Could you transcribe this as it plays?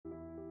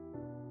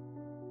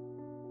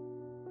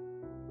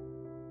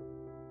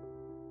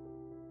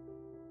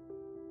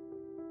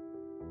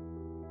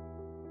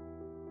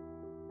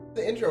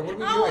The intro, what are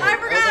we doing? Oh, I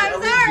forgot,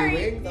 I'm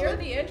sorry. You're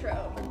the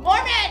intro.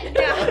 Mormon!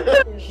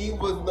 Yeah. He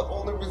was the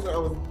only reason I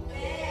was...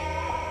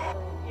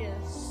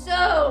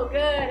 So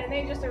good. And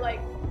they just are like,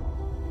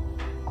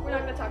 we're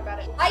not going to talk about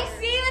it. I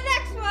see the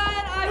next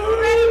one. I'm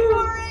ready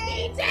for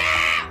it.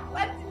 Yeah.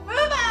 Let's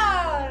move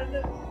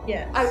on.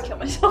 Yeah. I would kill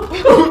myself.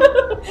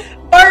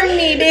 Burn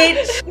me,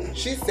 bitch.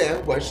 She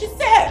said what she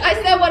said. I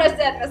said what I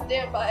said, Miss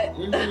Dan, but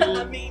Mhm.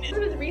 I mean,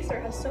 Elizabeth Reeser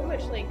has so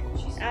much, like,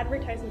 she's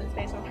advertisement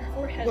space on her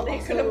forehead. But They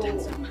could have done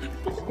also- so much.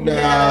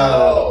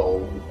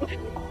 No.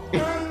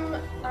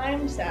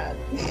 I'm sad.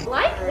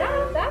 Like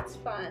that? That's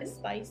fun. It's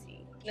spicy.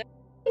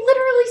 He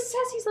literally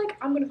says, he's like,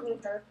 I'm gonna groom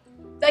her.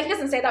 Like, he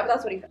doesn't say that, but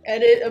that's what he said.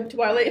 Edit of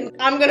Twilight.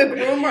 I'm gonna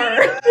groom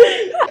her.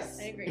 I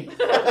agree.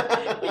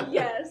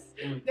 Yes.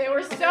 They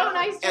were so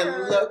nice to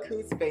her. And look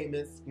who's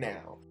famous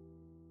now.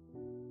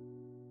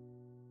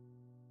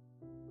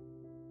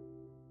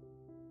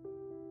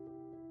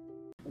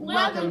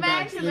 Welcome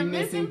back to the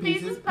Missing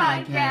Pieces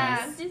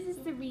podcast. This is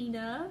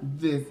Serena.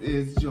 This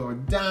is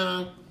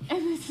Jordan.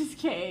 And this is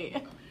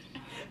Kate.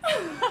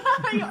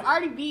 You're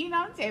already beating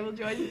on the table,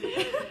 Jordan.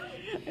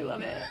 I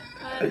love it.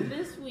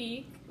 This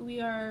week we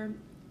are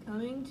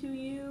coming to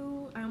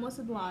you. I almost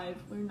said live.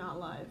 We're not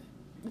live,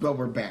 But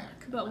we're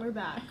back. but we're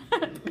back.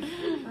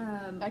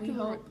 Back We to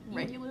the hope you-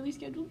 regularly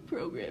scheduled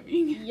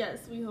programming.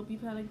 Yes, we hope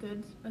you've had a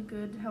good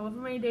however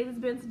many days it's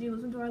been since you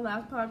listened to our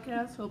last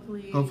podcast.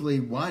 Hopefully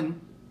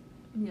one.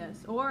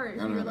 Yes, or I if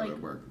don't know you're how that like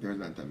would work. There's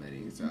not that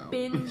many, so.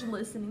 binge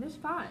listening. There's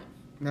 5.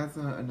 That's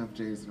not enough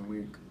days in a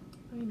week.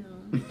 I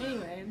know.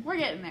 Anyway, We're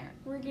getting there.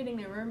 we're getting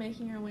there. We're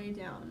making our way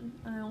down.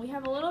 We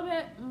have a little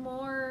bit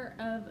more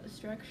of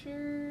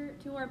structure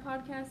to our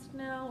podcast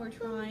now. We're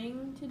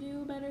trying to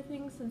do better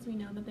things since we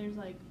know that there's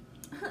like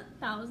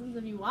thousands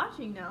of you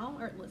watching now,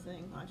 or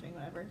listening, watching,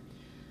 whatever.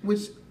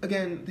 Which,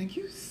 again, thank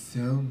you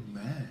so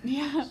much.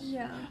 Yeah.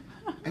 Yeah.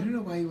 I don't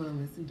know why you want to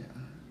listen to us.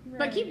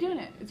 But keep doing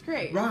it. It's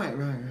great. Right.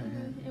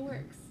 It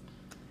works.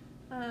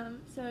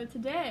 So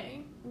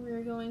today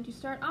we're going to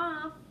start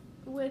off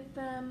with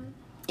I'll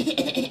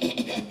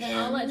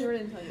let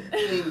Jordan tell you.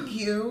 Thank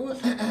you.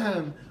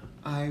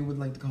 I would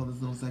like to call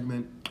this little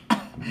segment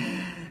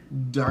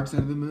Dark Side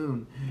of the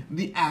Moon.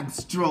 The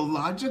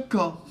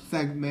astrological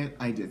segment.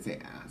 I did say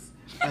ass.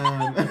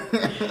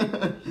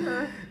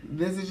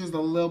 This is just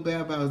a little bit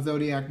about a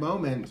zodiac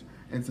moment.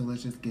 And so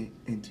let's just get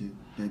into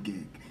the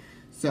gig.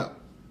 So,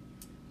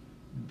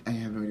 I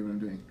have no idea what I'm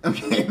doing.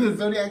 Okay, the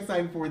zodiac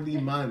sign for the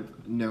month,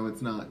 no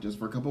it's not, just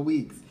for a couple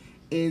weeks,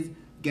 is,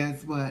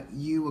 guess what?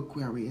 You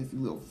Aquarius, you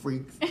little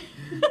freaks.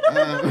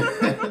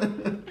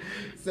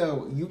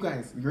 So, you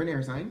guys, you're an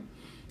air sign.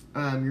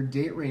 Your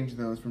date range,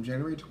 though, is from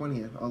January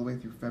 20th all the way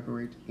through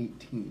February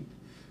 18th.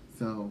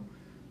 So,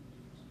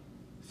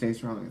 stay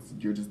strong.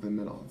 You're just in the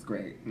middle. It's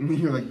great.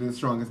 You're like the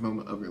strongest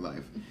moment of your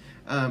life.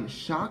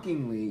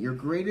 Shockingly, your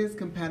greatest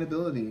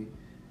compatibility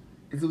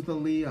is with a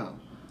Leo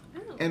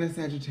Oh. and a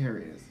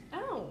Sagittarius.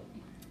 Oh.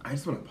 I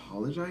just want to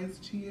apologize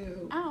to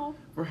you Ow.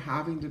 for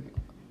having to be...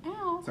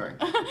 Ow. Sorry.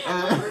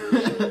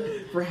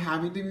 For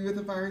having to be with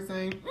a fire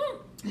sign.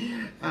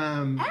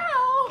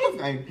 Ow. It's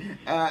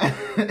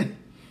fine.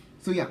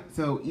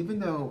 So even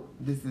though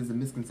this is a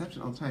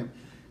misconception all the time,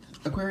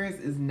 Aquarius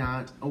is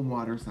not a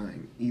water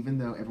sign. Even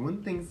though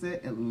everyone thinks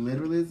it, it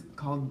literally is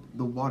called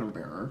the water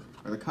bearer,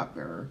 or the cup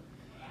bearer.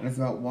 And it's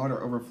about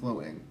water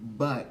overflowing.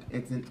 But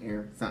it's an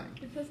air sign.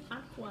 It says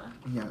aqua.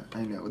 Yeah,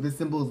 I know. The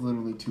symbol is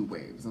literally 2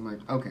 waves. I'm like,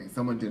 okay,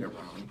 someone did it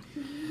wrong.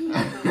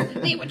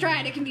 They were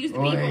trying to confuse the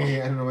Oy, people. I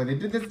don't know why they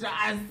did this to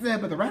us,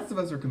 but the rest of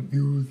us are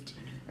confused.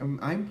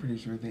 I'm pretty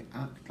sure they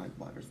act like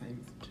water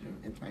signs too.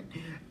 It's fine.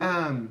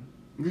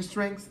 Your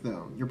strengths,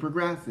 though, you're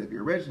progressive,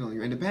 you're original,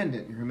 you're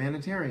independent, you're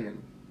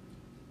humanitarian.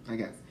 I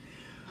guess.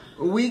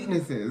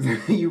 Weaknesses,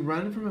 you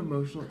run from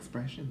emotional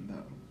expression,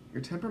 though.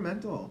 You're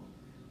temperamental,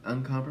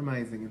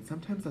 uncompromising, and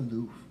sometimes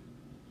aloof.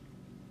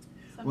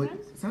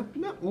 Sometimes?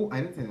 No, oh,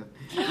 I didn't say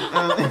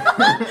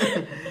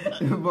that.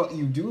 What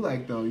you do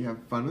like, though, you have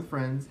fun with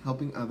friends,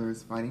 helping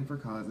others, fighting for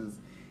causes,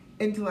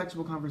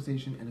 intellectual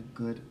conversation, and a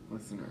good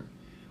listener.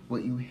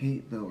 What you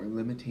hate, though, are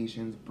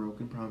limitations,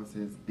 broken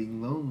promises,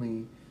 being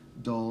lonely,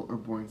 dull or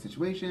boring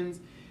situations,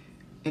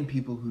 and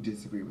people who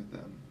disagree with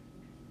them.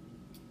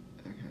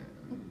 Okay.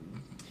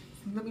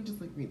 Let me just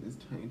read this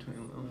tiny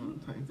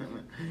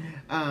segment.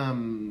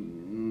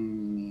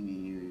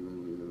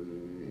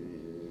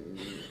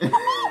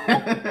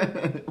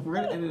 We're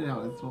gonna edit it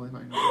out. It's totally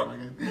fine.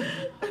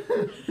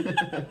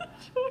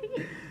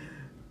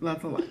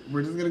 That's a lot.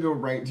 We're just gonna go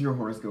right to your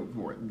horoscope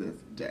for this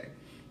day.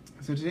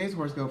 So today's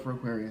horoscope for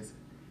Aquarius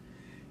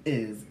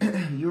is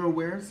you're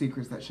aware of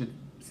secrets that should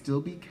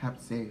still be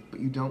kept safe, but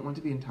you don't want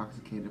to be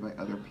intoxicated by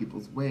other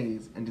people's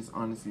ways and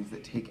dishonesties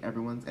that take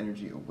everyone's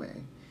energy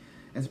away.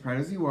 As proud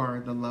as you are,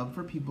 the love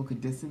for people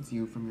could distance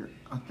you from your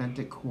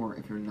authentic core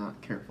if you're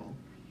not careful.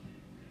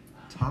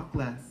 Talk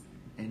less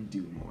and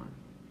do more.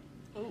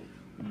 Oh,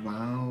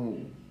 Wow.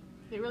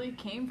 they really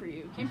came for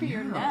you. Came for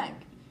your Yeah.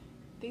 neck.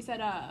 They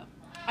said,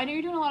 I know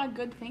you're doing a lot of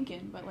good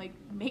thinking, but like,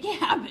 make it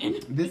happen.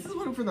 This is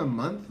one for the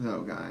month,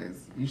 though,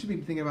 guys. You should be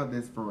thinking about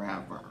this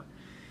forever.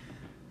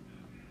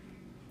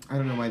 I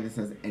don't know why this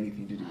has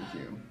anything to do with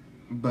you,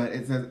 but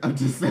it says up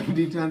to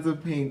 70 tons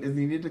of paint is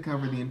needed to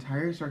cover the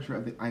entire structure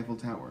of the Eiffel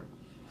Tower.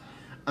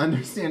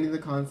 Understanding the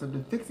concept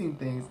of fixing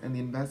things and the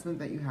investment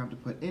that you have to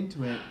put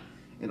into it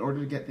in order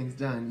to get things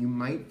done, you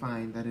might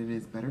find that it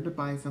is better to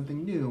buy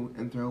something new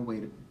and throw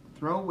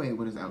away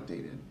what is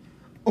outdated.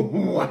 Oh,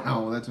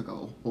 wow, that took a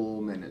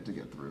whole minute to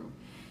get through.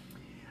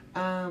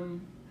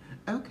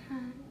 Okay.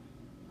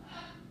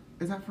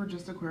 Is that for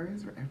just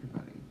Aquarius or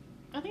everybody?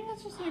 I think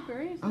that's just an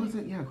Aquarius. Oh, is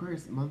it? Yeah,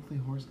 Aquarius monthly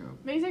horoscope.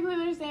 Basically,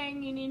 they're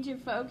saying you need to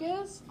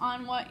focus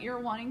on what you're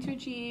wanting to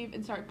achieve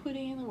and start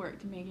putting in the work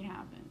to make it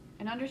happen.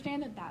 And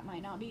understand that that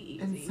might not be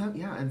easy.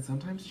 And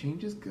sometimes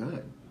change is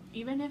good.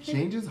 Even if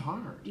Change is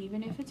hard.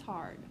 Even if it's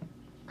hard.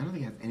 I don't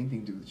think it has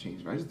anything to do with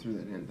change, but I just threw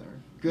that in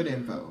there. Good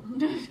info.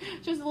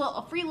 Just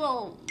a free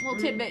little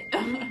tidbit.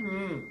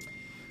 Mm-hmm.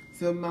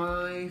 So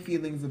my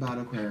feelings about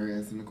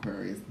Aquarius and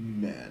Aquarius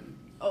men.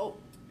 Oh.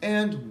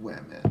 And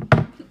women.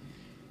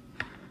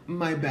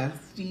 My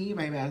bestie,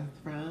 my best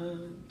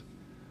friend.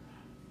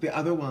 The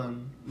other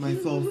one, my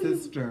soul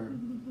sister.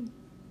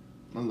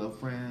 My little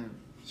friend.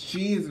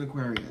 She is an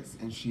Aquarius,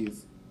 and she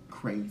is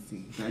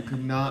crazy. I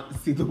could not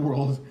see the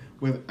world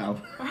without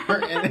her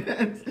in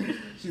it.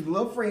 She's a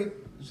little freak.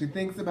 She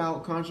thinks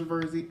about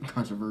controversial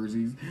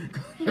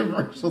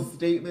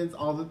statements,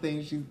 all the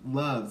things. She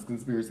loves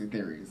conspiracy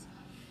theories.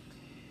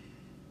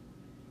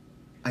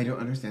 I don't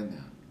understand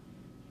that.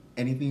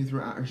 Anything you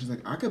throw at her, she's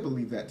like, I could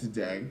believe that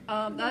today.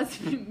 That's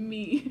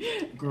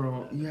me.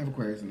 Girl, you have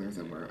Aquarius in there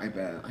somewhere. I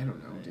bet. I don't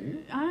know, do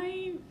you?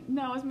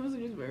 No, it's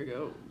mostly just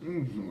Virgo.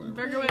 Mm-hmm.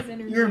 Virgo is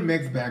energy. You're a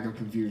mixed bag of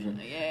confusion.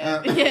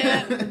 Yeah.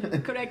 Yeah.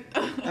 Correct.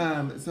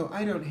 So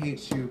I don't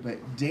hate you, but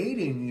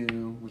dating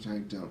you, which I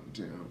don't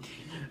do.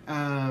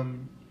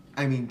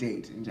 I mean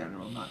date in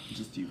general, not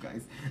just you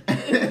guys.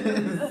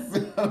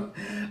 So,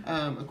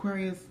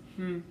 Aquarius,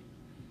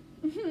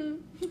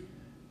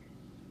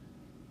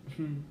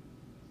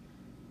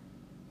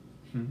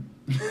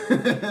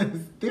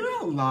 There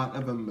are a lot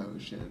of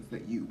emotions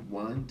that you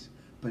want,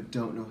 but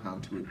don't know how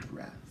to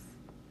address,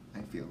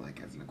 I feel like,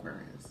 as an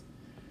Aquarius.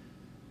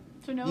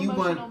 So no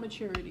emotional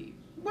maturity.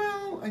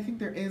 Well, I think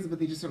there is, but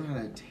they just don't know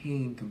how to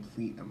attain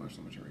complete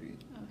emotional maturity.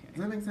 Okay.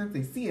 Does that make sense?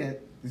 They see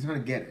it, they just want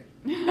to get it.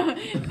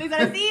 They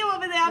gotta see you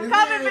over there. I'm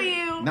coming for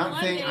you.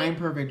 Not saying I'm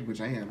perfect,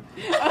 which I am.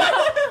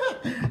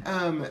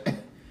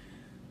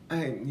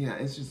 Yeah,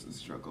 it's just a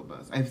struggle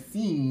bus. I've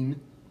seen,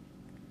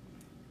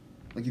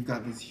 like, you've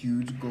got these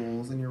huge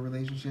goals in your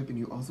relationship, and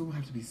you also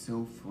have to be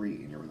so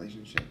free in your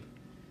relationship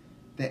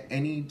that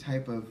any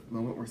type of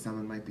moment where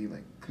someone might be,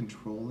 like,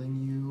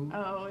 controlling you.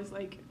 Oh, it's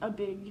like a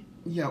big...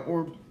 Yeah,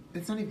 or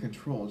it's not even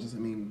control, just, I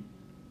mean,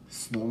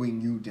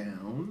 slowing you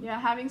down. Yeah,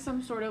 having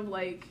some sort of,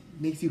 like...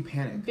 Makes you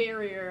panic.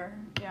 Barrier,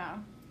 yeah.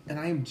 And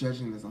I am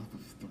judging this off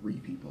of 3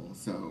 people,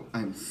 so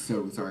I'm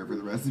so sorry for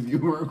the rest of you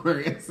who are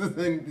Aquarius.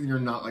 You're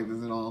not like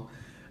this at all.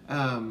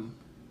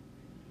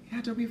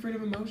 Yeah, don't be afraid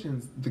of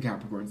emotions, the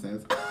Capricorn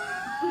says.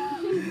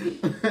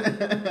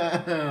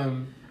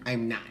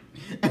 I'm not.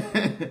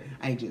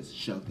 I just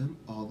shove them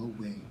all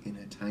away in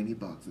a tiny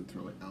box and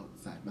throw it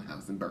outside my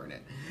house and burn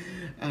it.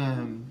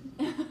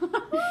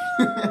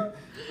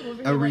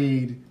 A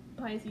read.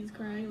 Pisces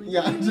crying. Like,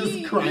 Yeah, I'm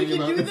just crying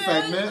about the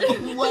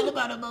segment. What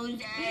about emotion?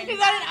 Is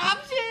that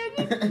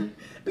an option?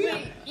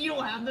 Wait, you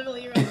don't have to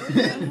believe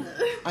it.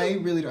 I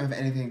really don't have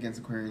anything against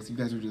Aquarius. You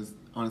guys are just,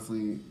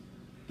 honestly,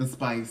 the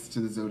spice to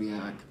the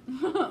zodiac.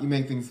 You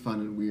make things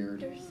fun and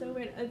weird. They're so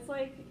weird. It's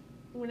like,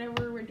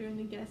 whenever we're doing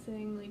the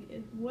guessing, like,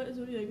 what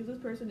zodiac is this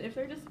person? If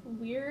they're just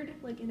weird,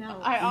 like, an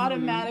elf. I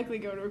automatically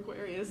go to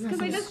Aquarius. Because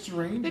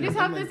Yeah, they just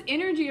have this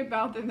energy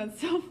about them that's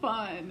so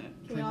fun.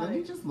 Like, let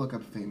me just look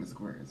up famous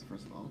Aquarius,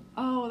 first of all.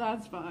 Oh,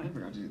 that's I fun.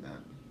 forgot to do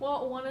that.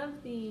 Well, one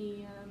of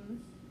the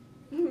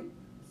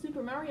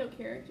Super Mario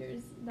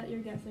characters that you're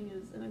guessing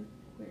is an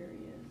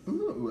Aquarius.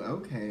 Ooh,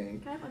 okay.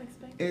 Kind of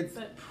unexpected. It's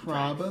but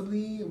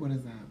probably, what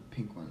is that,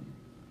 pink one?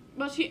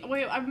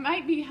 Well, I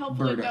might be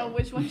helpful Birdo. to know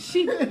which one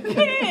she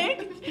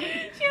picked.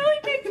 She only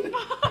picked 5.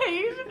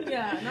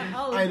 Yeah, not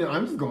all of I know, them.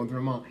 I'm just going through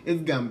them all.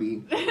 It's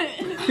Gumby.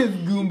 It's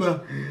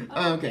Goomba.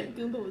 I don't Okay. think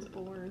Goomba was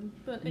born.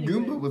 But anyway.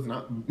 Goomba was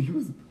not, he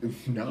was,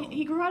 no.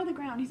 He grew out of the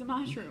ground. He's a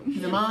mushroom.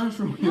 He's a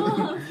mushroom.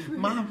 Mushroom.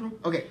 Mushroom.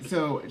 Okay,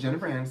 so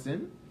Jennifer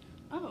Aniston,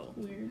 Oh.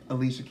 Weird.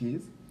 Alicia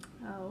Keys,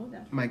 Oh,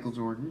 that's Michael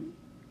Jordan,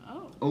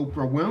 Oh.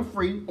 Oprah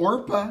Winfrey,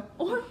 Orpah,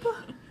 Orpah.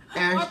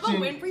 Ashton,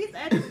 Orpah Winfrey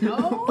said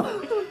no.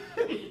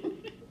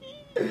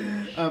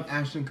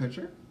 Ashton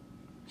Kutcher,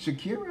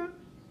 Shakira,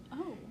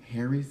 Oh.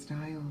 Harry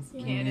Styles,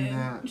 Yeah. can you do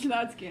that?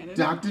 That's canon.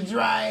 Dr.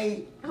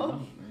 Dre. Oh.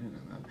 I didn't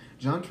know that.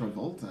 John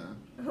Travolta.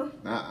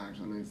 That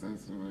actually makes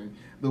sense to me.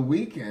 The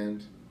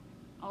Weeknd,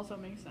 Also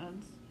makes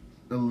sense.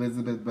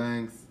 Elizabeth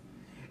Banks,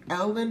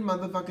 Ellen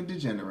motherfucking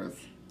DeGeneres,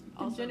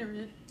 Also.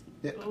 Degenerate.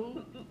 Yeah.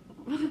 Oh.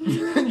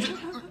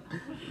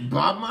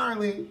 Bob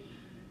Marley,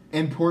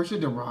 and Portia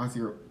de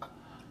Rossi.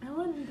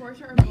 Ellen and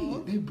Portia are Wait,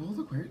 both. they both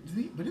Aquarius?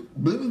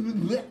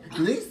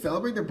 Do they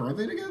celebrate their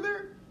birthday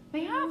together?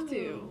 They have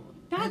to.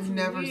 That's I've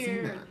never weird.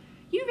 seen that.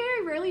 You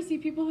very rarely see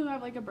people who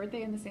have like a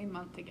birthday in the same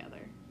month together.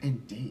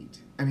 And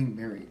date. I mean,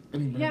 married. I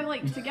mean, Yeah,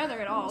 like together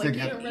at all. Like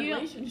Together. you don't,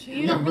 Relationship.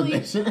 you don't really.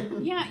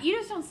 relation. Yeah, you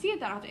just don't see it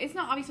that often. It's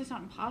not obviously it's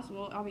not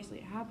impossible. Obviously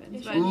it happens,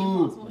 It but should be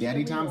Ooh, impossible.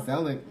 Daddy It's Tom illegal.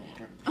 Selleck.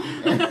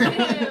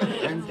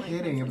 Ew. I'm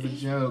kidding. It was a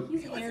joke.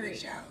 He's It wasn't hairy. a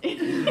joke.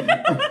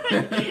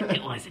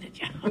 it wasn't a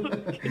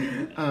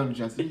joke.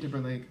 Justin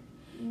Timberlake.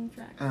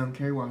 Tracks.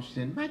 Kerry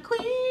Washington. My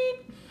queen.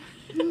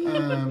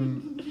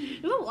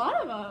 There's a lot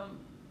of them.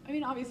 I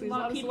mean, obviously, there's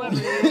a lot of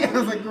celebrities. I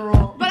was like,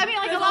 girl. But I mean,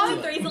 like There's a lot only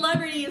of. 3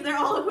 celebrities. They're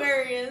all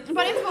Aquarius.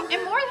 But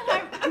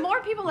it's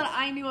more people that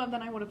I knew of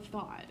than I would have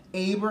thought.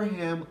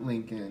 Abraham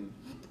Lincoln.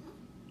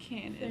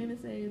 Canon.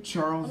 Famous Abe.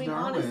 Charles I mean,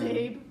 Darwin. honest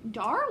Abe.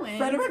 Darwin.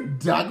 Frederick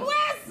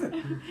Douglass.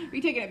 We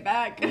taking it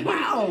back.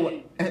 Wow.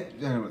 I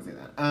don't want to say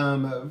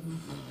that.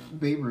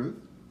 Babe Ruth.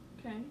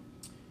 Okay.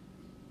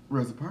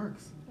 Rosa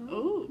Parks.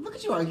 Ooh. Look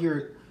at you out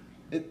here.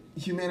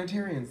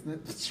 Humanitarians.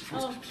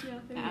 Oh, yeah,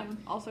 there Yeah, you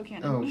also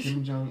canon. Oh,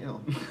 Kim Jong Il.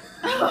 go.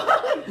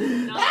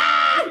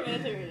 Not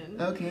humanitarian.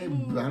 Okay, I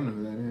don't know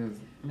who that is.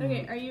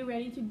 Okay, are you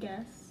ready to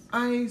guess?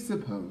 I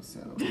suppose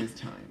so. This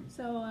time.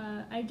 So,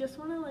 I just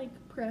want to, like,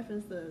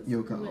 preface this.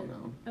 Yoko with-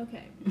 Ono.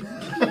 Okay.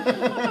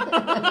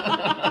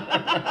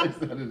 I just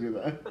had to do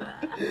that.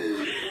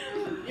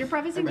 You're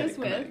prefacing I'm this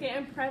ready, I'm with. ready. Okay,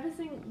 I'm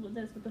prefacing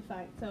this with the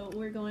fact. So,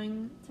 we're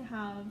going to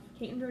have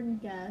Kate and Jordan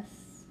guess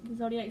the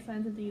zodiac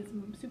signs of these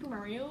Super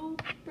Mario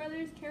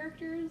Brothers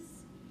characters.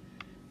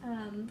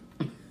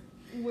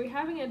 We're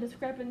having a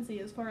discrepancy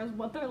as far as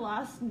what their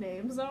last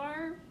names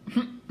are.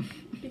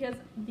 Because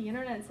the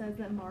internet says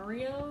that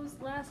Mario's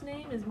last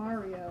name is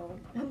Mario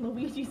and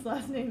Luigi's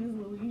last name is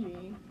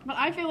Luigi. But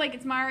I feel like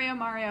it's Mario,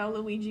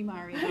 Luigi,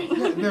 Mario.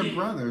 Yeah, they're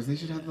brothers. They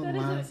should have the That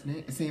is last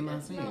name, same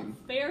last It's not name.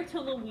 fair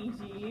to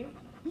Luigi.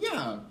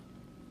 Yeah.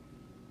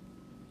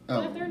 But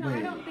Oh, if they're not, I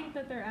wait. don't think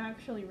that they're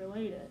actually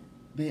related.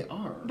 They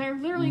are. They're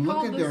literally Look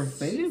called at the their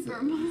faces.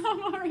 Super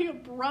Mario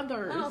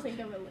Brothers. I don't think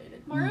they're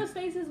related. Mario's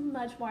face is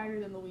much wider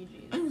than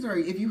Luigi's. I'm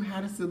sorry. If you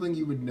had a sibling,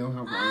 you would know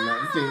how wrong Oh.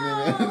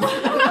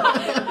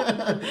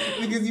 that statement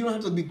is. Because you don't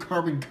have to be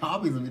carbon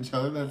copies of each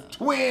other. That's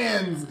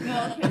twins.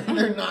 Okay.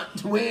 They're not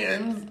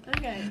twins.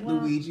 Okay, well.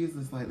 Luigi is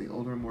the slightly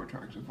older, more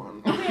attractive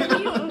one. Okay, if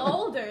he's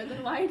older,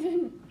 then why He-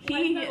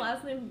 is their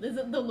last name, is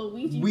it the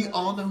Luigi? We brothers?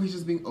 all know he's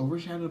just being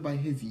overshadowed by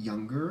his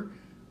younger,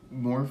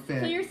 more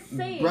fit So you're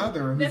saying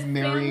brother the who's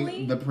marrying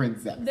family- the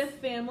princess. The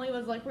family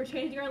was like, we're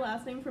changing our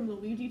last name from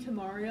Luigi to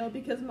Mario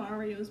because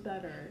Mario's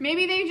better.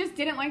 Maybe they just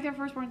didn't like their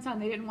firstborn son.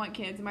 They didn't want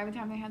kids, and by the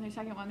time they had their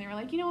second one, they were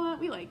like, you know what?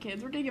 We like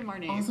kids. We're gonna give him our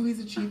name. Also, he's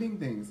achieving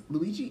things.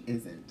 Luigi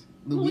isn't.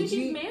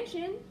 Luigi's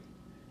Mansion.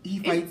 he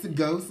fights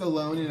ghosts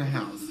alone in a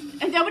house.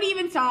 And nobody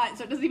even saw it,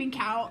 so it doesn't even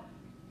count.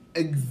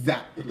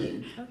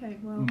 Exactly. Okay,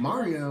 well.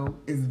 Mario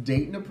is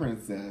dating a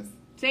princess.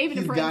 Saving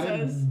He's a got a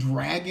princess.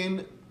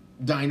 dragon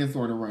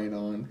dinosaur to ride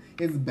on.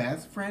 His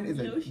best friend is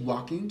a Yoshi.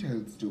 walking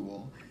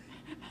toadstool.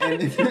 And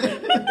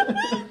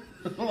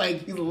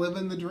like, he's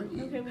living the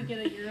dream. Okay, we get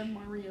it. You're a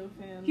Mario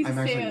fan. He's I'm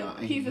a actually stan. not.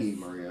 I He's a hate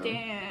Mario.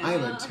 stan. I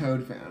am a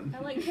Toad fan.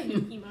 I like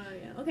Tanuki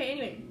Mario. Okay,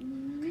 anyway.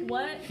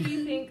 What do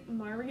you think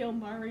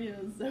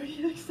Mario's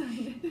zodiac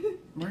sign is?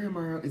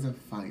 Mario is a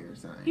fire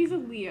sign. He's a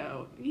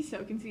Leo. He's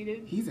so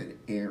conceited. He's an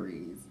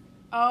Aries.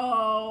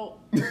 Oh.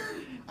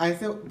 I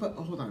said, but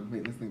hold on,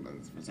 wait, let's think about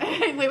this for a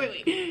second.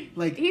 wait.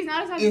 Like, He's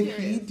not a if he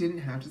Sagittarius. didn't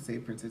have to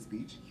save Princess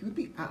Peach, he would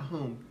be at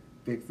home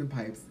fixing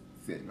pipes,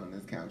 sitting on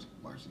his couch,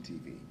 watching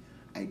TV.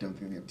 I don't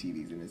think they have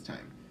TVs in his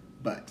time.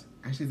 But,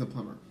 actually, he's a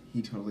plumber.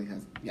 He totally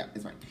has, yeah,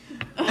 it's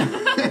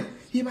fine.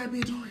 He might be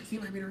a Taurus. He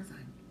might be an Earth sign.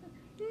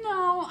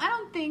 No, I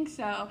don't think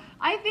so.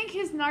 I think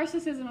his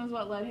narcissism is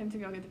what led him to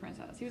go get the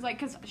princess. He was like,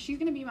 because she's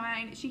going to be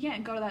mine. She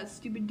can't go to that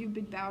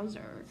stupid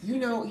Bowser. You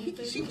know,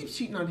 she keeps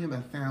cheating on him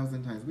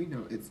 1,000 times. We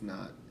know it's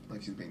not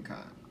like she's being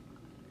caught.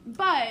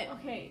 But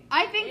Okay.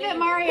 I think that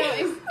Mario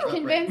is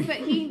convinced that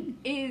he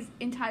is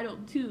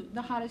entitled to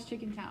the hottest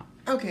chick in town.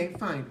 Okay,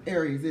 fine.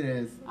 Aries, it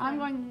is. I'm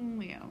going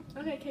Leo.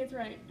 Okay, Kate's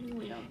right. He's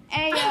Leo.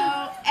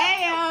 Ayo,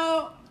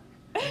 ayo.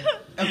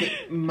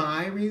 Okay,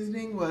 my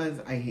reasoning was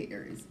I hate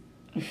Aries.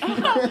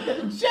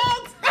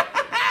 Jokes!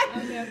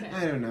 Okay.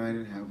 I don't know. I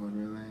didn't have one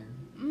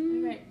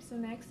really. Okay, so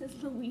next is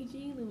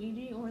Luigi,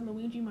 or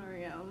Luigi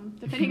Mario.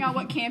 Depending on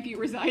what camp you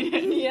reside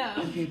in. Yeah.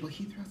 Okay, but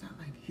he throws out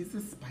like he's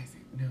the spicy.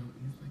 No,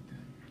 he's like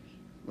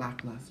the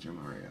lackluster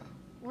Mario.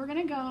 We're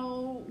gonna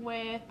go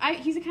with.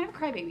 He's a kind of a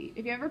crybaby.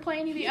 If you ever play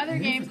any of the He other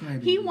is a games,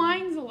 crybaby. he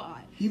whines a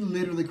lot. He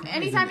literally cries.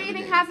 Anytime in the other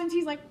anything games. happens,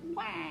 he's like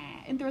wah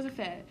and throws a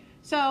fit.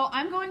 So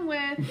I'm going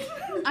with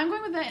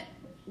the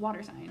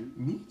water sign.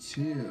 Me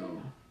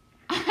too.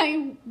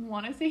 I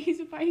want to say he's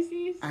a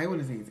Pisces. I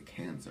want to say he's a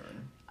Cancer.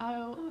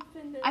 Oh,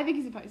 Offended. I think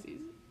he's a Pisces.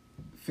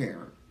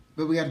 Fair,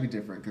 but we got to be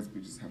different because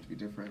we just have to be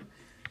different.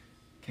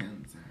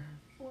 Cancer.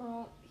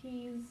 Well,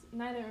 he's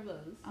neither of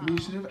those. We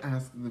should have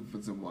asked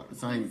what's a what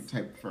sign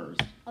type first.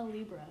 A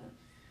Libra.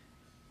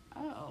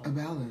 Oh. A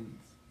balance.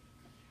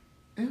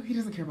 Oh, he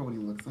doesn't care about what he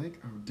looks like.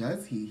 Or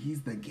does he?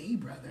 He's the gay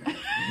brother.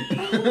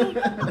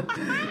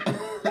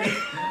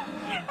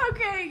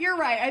 Okay, you're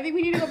right. I think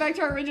we need to go back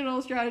to our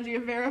original strategy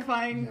of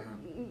verifying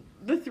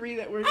the three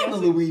that we're I'm a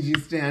guessing. Luigi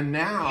stan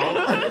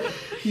now.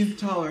 He's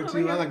taller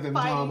too. I like them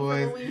tall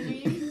boys.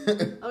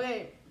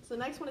 Okay, so the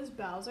next one is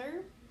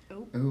Bowser.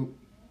 Oh,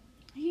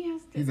 He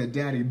has to. he's a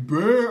daddy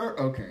bear.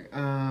 Okay.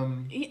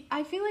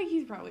 I feel like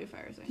he's probably a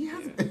fire sign. He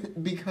has too.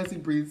 because he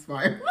breathes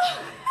fire.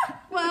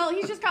 Well,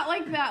 he's just got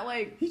like that,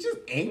 like He's just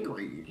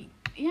angry.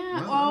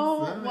 yeah.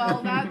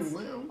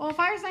 Well,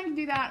 fire sign can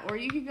do that, or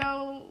you could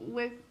go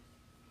with.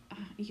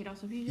 You could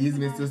also be a He's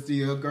Gemini. Mr.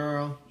 Steel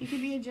Girl. You could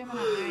be a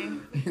Gemini.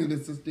 He's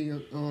Mr. Steel.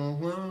 Oh,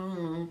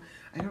 wow.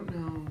 I don't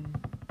know.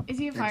 Is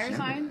he a fire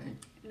Gemini. sign?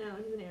 No,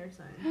 he's an air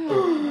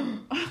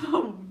sign.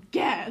 Oh,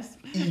 gasp.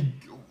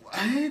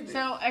 What?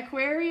 So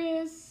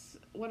Aquarius.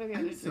 What are the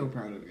other I'm so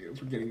proud of you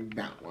for getting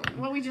that one.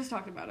 Well, we just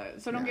talked about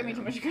it, so don't Yeah, give me I too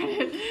know. much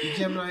credit.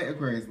 Gemini,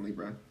 Aquarius, and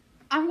Libra.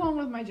 I'm going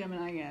with my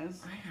Gemini, I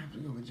guess. I have to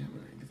go with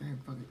Gemini because I have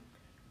fucking.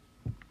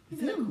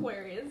 He's an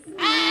Aquarius.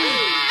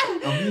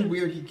 Oh, he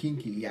weird, he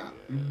kinky, yeah.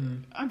 Mm-hmm.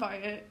 I buy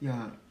it.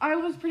 Yeah. I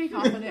was pretty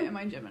confident in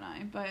my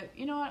Gemini, but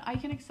you know what? I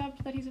can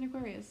accept that he's an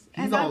Aquarius.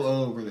 He's all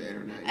over the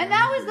internet. And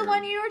that was the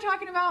one you were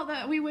talking about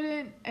that we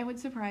wouldn't. It would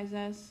surprise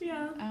us.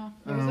 Yeah. Oh,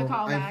 it was a I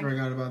callback.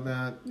 forgot about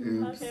that.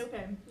 Oops.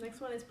 Okay. Next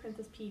one is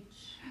Princess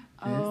Peach.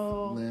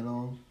 Oh. This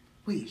little.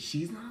 Wait,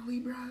 she's not a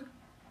Libra?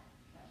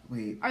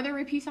 Wait. Are there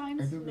repeat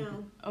signs? Are there-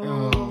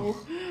 No.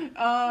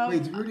 Oh.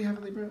 Wait, did we already have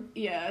a Libra?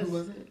 Yes. Who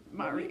was it?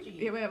 Luigi.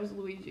 Yeah, it was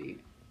Luigi.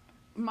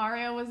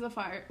 Mario was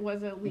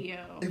a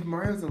Leo. If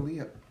Mario's a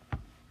Leo.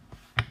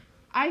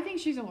 I think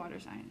she's a water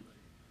sign.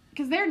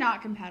 Because they're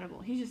not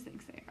compatible. He just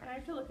thinks they I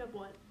have to look up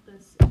what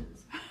this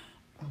is.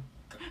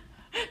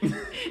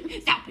 are.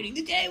 Stop hitting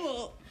the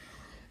table!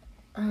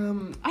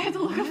 I I have to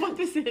look up what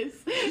this is.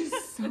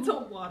 It's a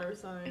water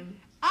sign.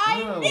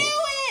 I Oh. knew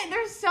it!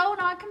 They're so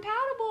not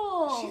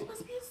compatible. She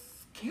must be a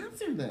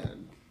Cancer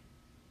then.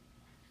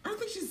 I don't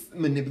think she's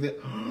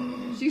manipulative.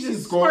 She's a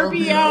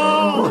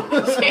Scorpio.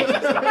 She's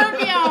a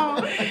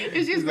Scorpio.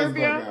 Is she a She's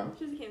Scorpio?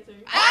 She's a Cancer.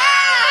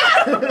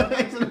 Ah!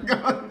 I should have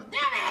gone.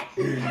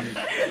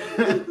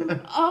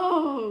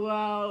 Oh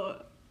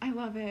wow, I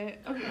love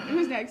it. Okay,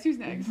 who's next?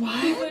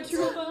 Koopa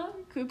Troopa.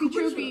 Koopa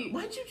Troopy.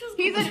 Why'd you just?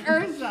 He's an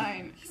Earth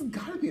sign. He's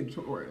gotta be a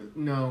Taurus.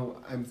 No,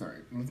 I'm sorry.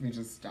 Let me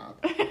just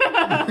stop. Right.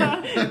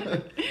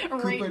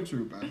 Koopa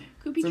Troopa.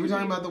 Koopy So we're Troopy.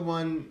 talking about the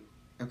one.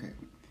 Okay.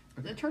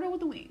 The turtle with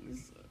the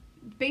wings.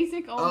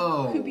 Basic old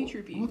Oh. Koopy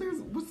Troopy. Well,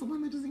 what's the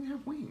one that doesn't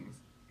have wings?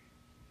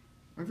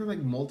 Aren't there like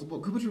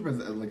multiple? Koopa Troopa is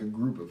like a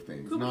group of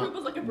things, Koopa not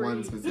Troopa's like a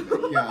one breed. specific.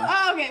 Yeah.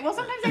 Oh, okay. Well,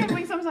 sometimes they have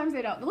wings, sometimes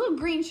they don't. The little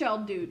green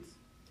shelled dudes.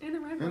 And the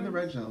red And the ones.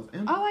 red shells.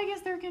 And Oh, I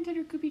guess they're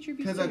considered Koopy Troopies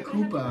Because too. a They have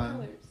different Koopa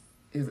colors.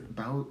 is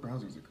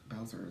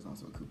Bowser is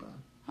also a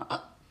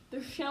Koopa.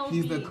 They're shell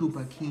He's the beings.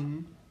 Koopa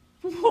King.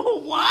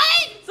 What?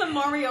 It's a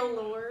Mario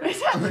lore. Is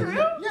that true?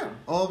 Yeah.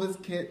 All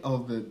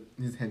of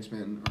his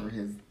henchmen or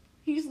his.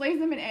 He just lays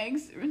them in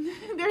eggs. They're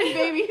his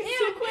babies.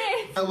 Ew,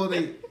 quit. Oh well,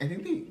 I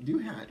think they do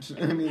hatch.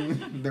 I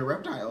mean, they're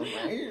reptiles,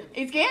 right?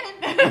 It's canon.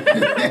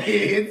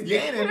 It's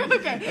Ganon.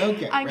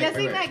 Okay. I'm right,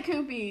 guessing right, right. that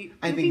Koopy.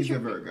 I Koopy think he's a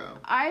Troopy. Virgo.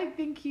 I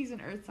think he's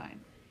an Earth sign.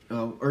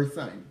 Oh, Earth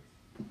sign.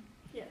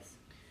 Yes.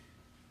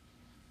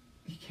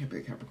 He can't be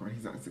a Capricorn.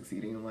 He's not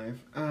succeeding in life.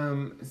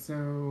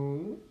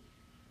 So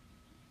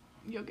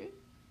You okay?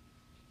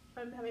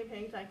 I'm having a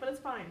panic attack, but it's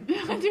fine.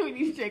 Do we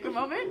need to take a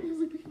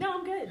moment? No,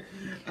 I'm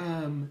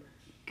good.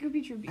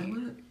 Koopy Troopy.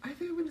 I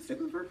think I'm gonna stick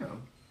with Virgo,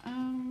 What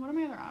are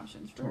my other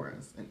options? For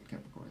Taurus, and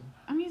Capricorn.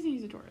 I'm guessing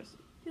he's a Taurus.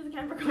 He's a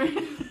Capricorn.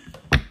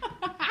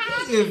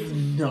 He is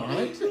not.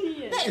 He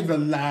is. That is a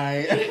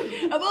lie.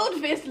 A bold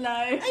fist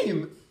lie. I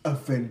am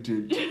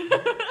offended.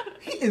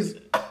 He is.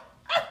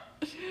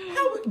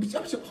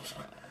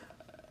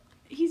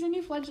 He's a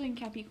new fledgling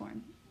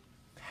Capricorn.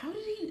 How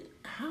did he?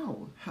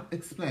 How?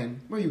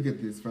 Explain. Where you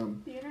get this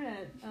from? The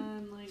internet,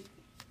 like,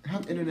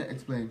 Have internet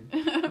explain.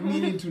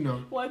 Meaning to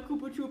know. why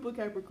Koopa Troopa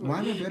Capricorn? Why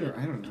am I bitter?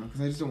 I don't know.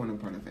 Because I just don't want him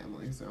part of the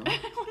family. So I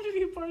want to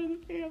be a part of the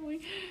family.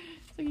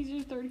 It's like he's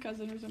your third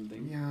cousin or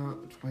something. yeah,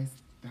 twice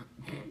that.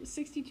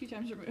 62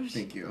 times removed.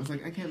 Thank you. I was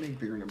like, I can't make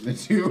bigger number than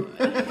 2.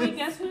 Wait,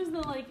 guess who's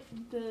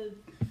the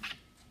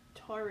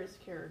Taurus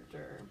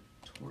character?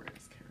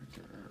 Taurus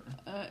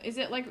character. Is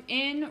it like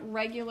in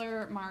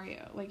regular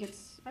Mario? Like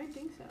it's. I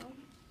think so.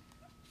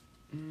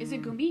 Is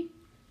it Goombi?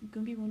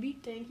 Goombi Woombi?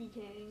 Donkey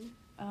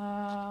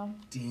Kong.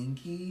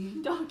 Dinky?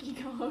 Donkey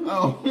Kong.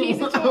 Oh, He's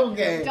a Taurus.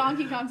 okay.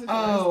 Donkey Kong's a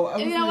Taurus. Oh, I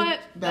was you know like, what?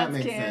 that That's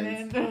makes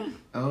canon. sense.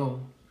 Oh,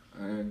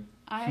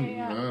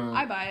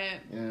 I buy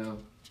it. yeah.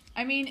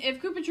 I mean,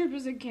 if Koopa Troop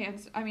is a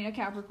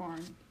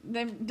Capricorn,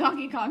 then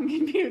Donkey Kong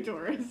can be a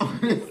Taurus.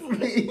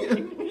 Honestly,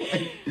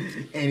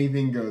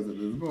 anything goes at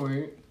this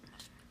point.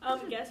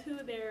 Guess who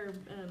their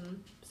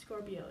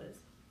Scorpio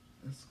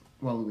is?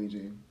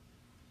 Waluigi.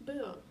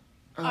 Boo.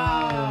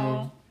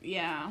 Oh,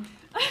 yeah.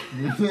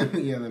 Yeah,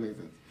 that makes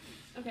sense.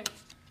 Okay.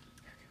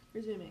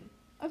 Resuming.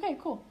 Okay,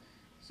 cool.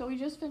 So we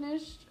just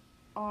finished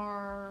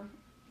our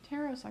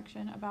tarot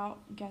section about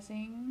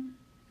guessing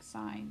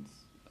signs.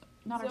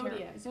 Not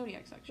Zodiac. a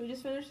zodiac section. We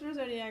just finished our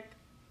zodiac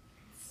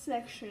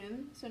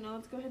section, so now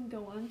let's go ahead and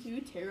go on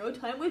to tarot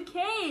time with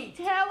Kate.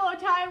 Tarot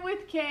time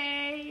with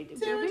Kate.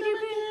 Tarot time with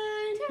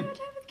Kate. Tarot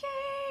time with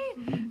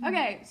Kate.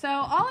 Okay, so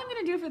all I'm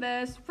gonna do for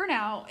this, for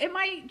now, it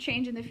might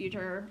change in the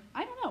future.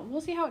 I don't know. We'll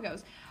see how it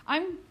goes.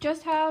 I'm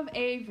just have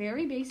a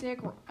very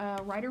basic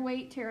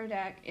Rider-Waite tarot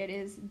deck. It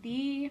is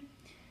the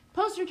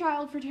poster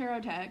child for tarot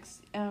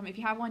decks. If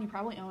you have one, you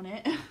probably own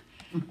it.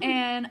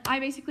 And I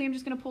basically am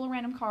just gonna pull a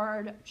random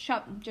card,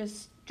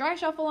 just dry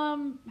shuffle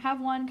them, have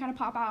one kind of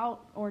pop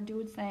out or do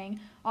its thing.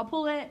 I'll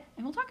pull it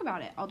and we'll talk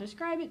about it. I'll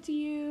describe it to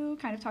you,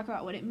 kind of talk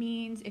about what it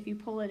means. If you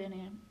pull it in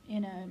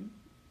a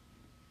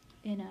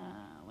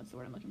what's the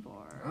word I'm looking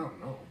for? I don't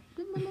know.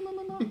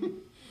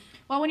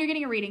 Well, when you're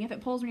getting a reading, if it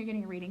pulls when you're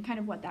getting a reading, kind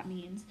of what that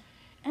means.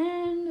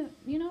 And,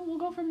 we'll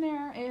go from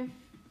there. If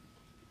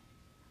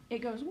it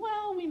goes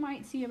well, we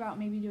might see about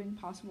maybe doing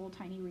possible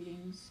tiny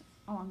readings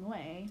along the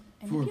way.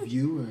 For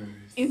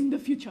viewers. In the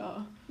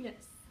future. Yes.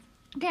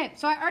 Okay,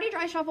 so I already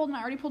dry shuffled and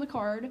I already pulled a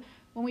card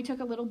when we took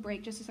a little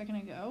break just a second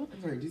ago.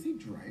 I'm sorry, did you say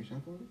dry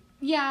shuffle?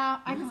 Yeah,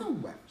 What is a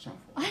wet shuffle?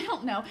 I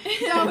don't know.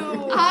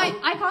 So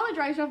I call it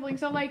dry shuffling.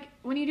 So like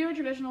when you do a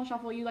traditional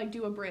shuffle, you like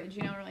do a bridge,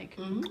 or like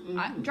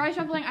dry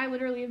shuffling. I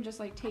literally am just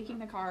like taking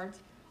the cards,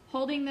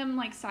 holding them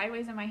like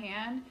sideways in my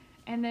hand,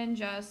 and then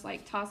just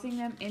like tossing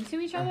them into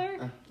each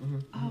other.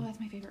 Oh, that's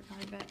my favorite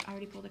card, but I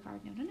already pulled a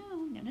card.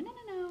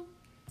 No.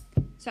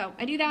 So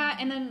I do that,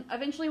 and then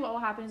eventually what will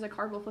happen is a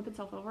card will flip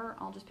itself over.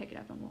 I'll just pick it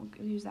up and we'll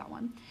use that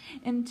one.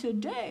 And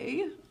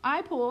today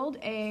I pulled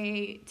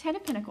a 10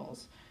 of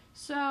Pentacles.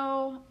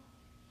 So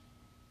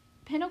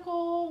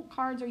Pentacle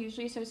cards are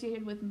usually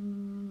associated with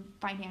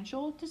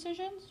financial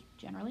decisions,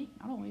 generally,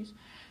 not always.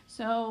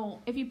 So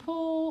if you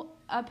pull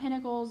a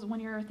Pentacles when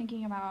you're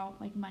thinking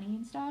about like money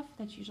and stuff,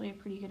 that's usually a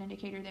pretty good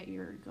indicator that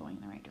you're going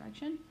in the right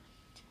direction.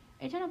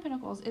 A 10 of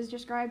Pentacles is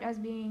described as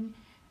being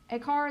a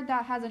card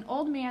that has an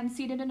old man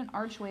seated in an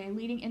archway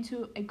leading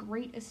into a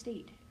great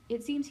estate.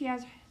 It seems he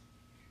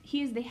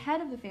is the head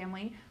of the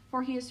family,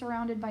 for he is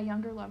surrounded by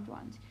younger loved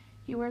ones.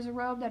 He wears a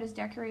robe that is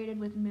decorated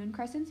with moon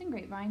crescents and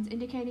grapevines,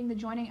 indicating the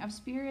joining of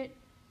spirit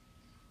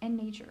and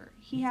nature.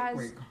 A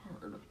great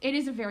card. It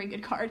is a very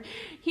good card.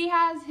 He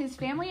has his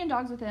family and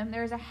dogs with him.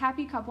 There is a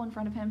happy couple in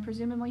front of him,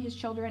 presumably his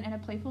children, and a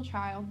playful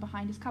child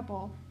behind his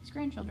couple, his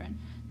grandchildren.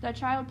 The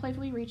child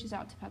playfully reaches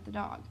out to pet the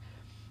dog.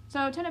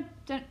 So 10 of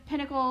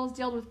Pentacles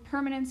deal with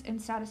permanence and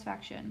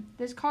satisfaction.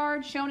 This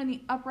card, shown in the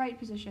upright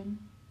position,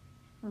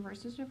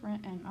 reverse is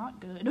different and not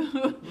good.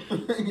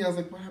 Yeah, I was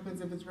like, what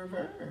happens if it's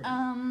reversed?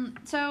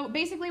 So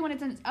basically when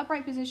it's in its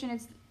upright position,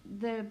 it's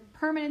the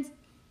permanence,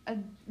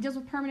 deals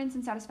with permanence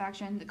and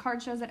satisfaction. The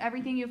card shows that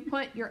everything you've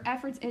put your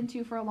efforts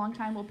into for a long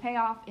time will pay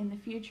off in the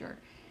future.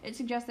 It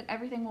suggests that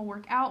everything will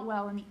work out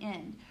well in the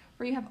end,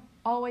 for you have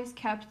always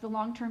kept the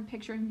long-term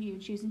picture in view,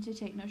 choosing to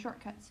take no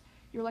shortcuts.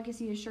 Your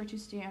legacy is sure to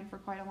stand for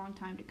quite a long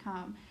time to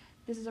come.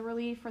 This is a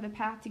relief, for the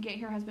path to get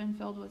here has been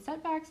filled with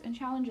setbacks and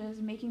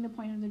challenges, making the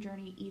point of the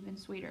journey even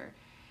sweeter.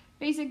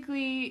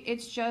 Basically,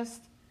 it's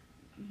just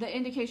the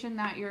indication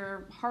that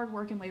your hard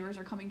work and labors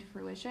are coming to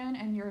fruition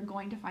and you're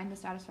going to find the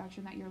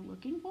satisfaction that you're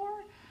looking for.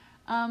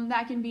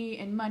 That can be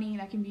in money,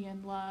 that can be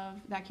in love,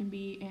 that can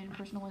be in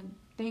personal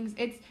things.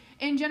 It's,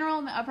 in general,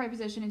 in the upright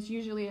position, it's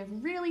usually a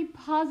really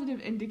positive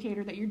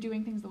indicator that you're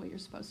doing things the way you're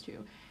supposed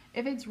to.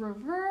 If it's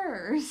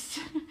reversed,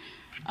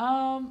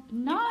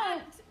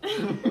 not,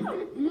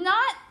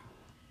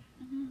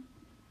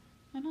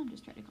 my mom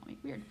just tried to call me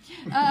weird.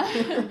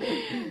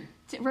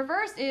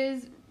 Reverse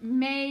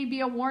may be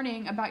a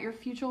warning about your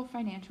future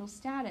financial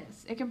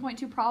status. It can point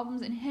to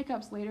problems and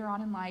hiccups later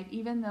on in life,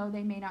 even though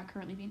they may not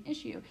currently be an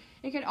issue.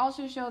 It could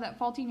also show that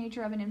faulty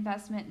nature of an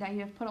investment that you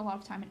have put a lot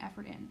of time and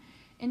effort in.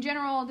 In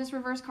general, this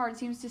reverse card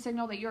seems to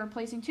signal that you are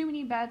placing too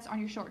many bets on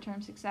your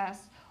short-term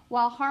success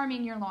while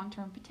harming your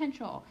long-term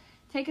potential.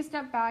 Take a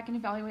step back and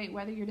evaluate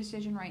whether your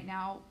decision right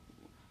now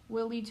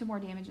will lead to more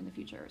damage in the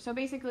future. So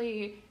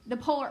basically, the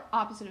polar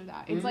opposite of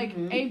that. It's like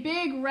a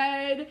big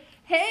red,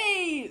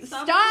 hey,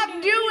 stop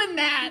doing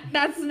that.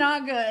 That's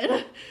not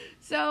good.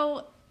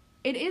 So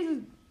it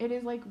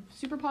is like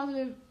super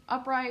positive,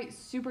 upright,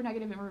 super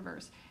negative in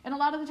reverse. And a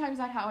lot of the times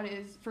that's how it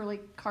is for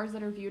like cards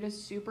that are viewed as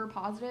super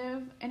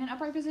positive. In an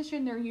upright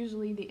position, they're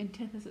usually the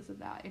antithesis of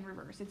that in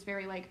reverse. It's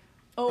very like,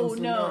 oh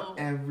so no. Not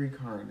every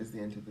card is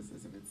the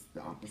antithesis if it's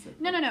the opposite.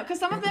 No, because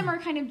some of them are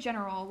kind of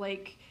general.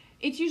 Like,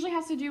 it usually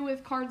has to do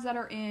with cards that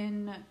are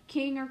in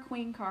king or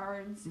queen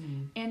cards,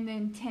 and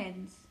then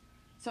tens.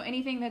 So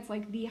anything that's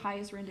like the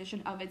highest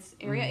rendition of its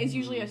area is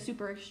usually a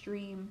super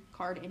extreme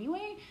card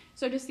anyway.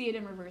 So to see it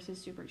in reverse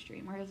is super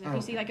extreme. Whereas if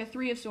you see like a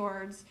 3 of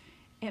swords,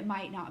 it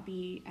might not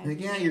be as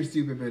like, yeah, you're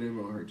stupid, but it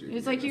won't hurt you.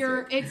 It's like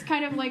it's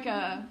kind of like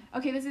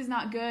okay, this is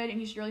not good, and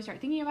you should really start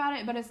thinking about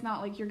it, but it's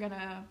not like you're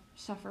gonna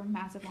suffer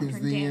massive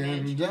long-term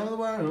damage. End of the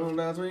world,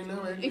 that's where you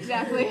know it.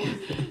 Exactly.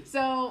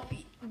 So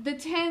the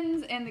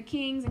tens and the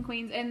kings and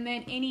queens, and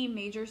then any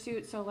major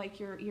suit, so like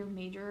your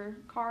major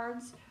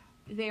cards,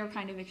 they are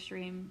kind of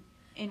extreme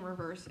in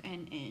reverse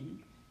and in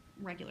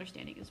regular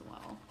standing as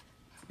well.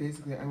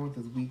 Basically, I want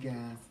those weak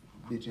ass,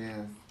 bitch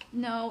ass,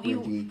 No,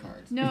 Bridgie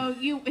cards. No,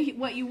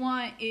 what you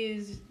want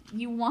is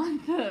you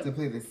want To the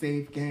play the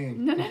safe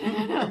game.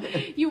 no.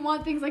 You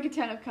want things like a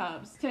 10 of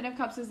cups. 10 of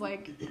cups is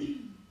like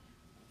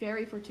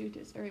very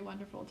fortuitous, very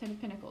wonderful. 10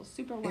 of pentacles,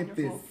 super If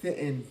wonderful. it's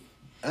sitting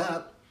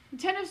up.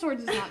 10 of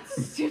swords is not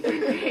super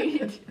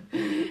great.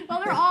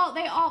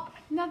 Well,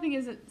 nothing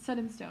is set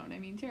in stone. I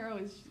mean, tarot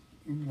is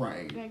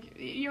Right. like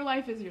your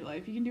life is your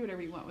life. You can do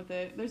whatever you want with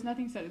it. There's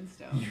nothing set in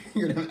stone.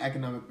 You're gonna have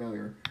economic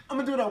failure. I'm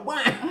gonna do what I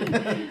want.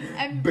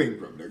 And-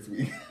 Bankrupt next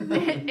week.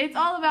 It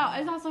also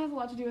has a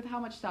lot to do with how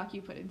much stock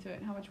you put into it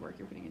and how much work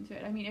you're putting into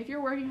it. I mean, if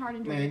you're working hard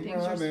and doing the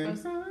things you're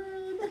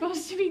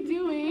supposed to be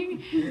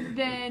doing,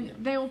 then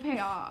they will pay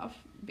off,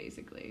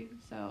 basically.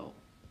 So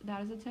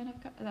that is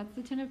that's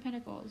the 10 of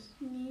pentacles.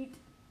 Neat.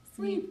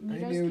 Sweet. I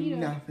knew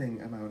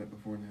nothing about it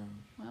before now.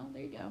 Well,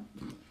 there you go.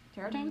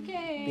 Tarot time with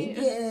Kay. Thank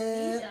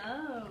you.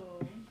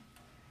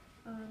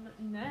 So,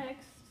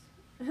 next,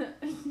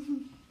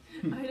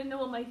 I didn't know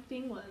what my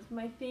thing was.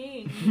 My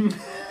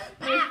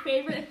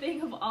favorite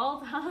thing of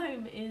all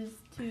time is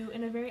to,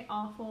 in a very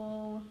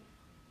awful,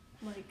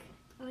 like,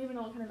 I don't even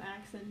know what kind of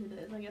accent it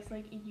is. I guess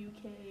like a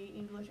UK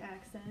English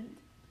accent.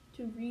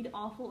 To read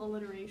awful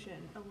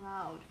alliteration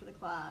aloud for the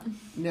class.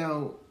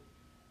 Now,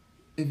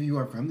 if you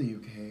are from the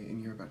UK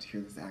and you're about to hear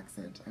this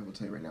accent, I will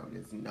tell you right now, it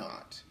is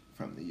not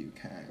from the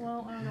UK.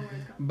 Well, I don't know where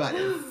it's from. But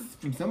it's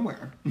from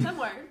somewhere.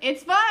 Somewhere.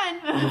 It's fun.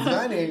 It's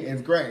funny,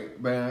 it's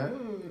great, but...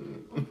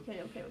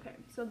 Okay.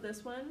 So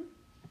this one,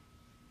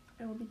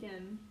 I will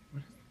begin.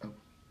 What is,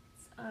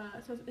 oh.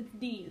 So it's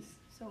D's.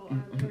 So our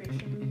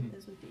alliteration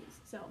is with D's.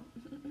 So.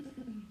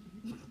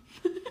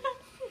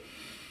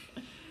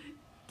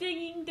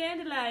 Digging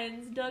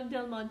dandelions, Doug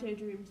Del Monte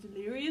dreams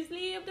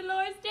deliriously of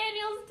Dolores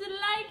Daniels'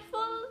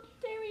 delightful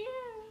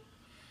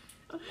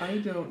derriere. I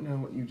don't know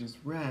what you just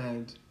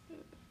read.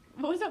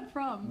 What was that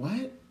from?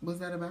 What was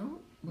that about?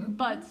 What?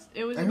 Butts.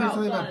 It was I heard about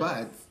something butts. about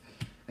butts.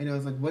 I know, I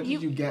was like, what did He-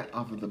 you get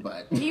off of the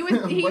butt? He was-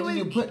 what he did was-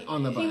 you put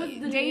on the He butt? was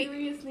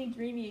deliriously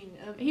dreaming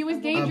of. He was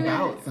of daydreaming.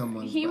 About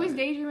someone's He was butt.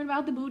 daydreaming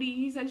about the booty.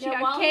 He said she Yeah,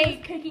 got while he was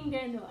cake. picking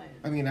dandelions.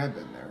 I mean, I've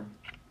been there.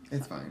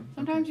 It's fine.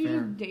 Sometimes Okay, you fair.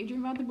 just daydream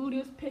about the He booty.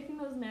 was picking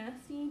those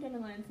nasty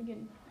dandelions and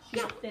getting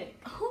Yeah. thick.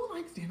 Who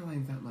likes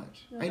dandelions that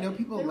much? No, I know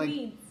people they're like...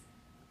 weeds.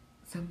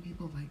 Some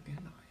people like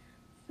dandelions.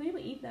 Some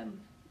people eat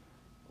them.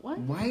 What?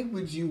 Why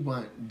would you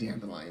want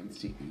dandelions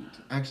to eat?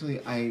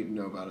 Actually, I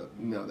know about it.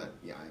 Know that.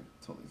 Yeah, I've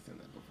totally seen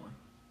that before.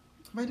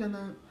 Have I done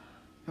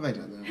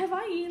that? Have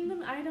I eaten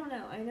them? I don't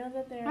know. I know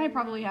that they're. I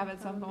probably have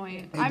at some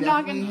point. I I'm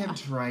not definitely gonna. have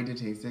tried to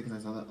taste it because I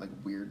saw that like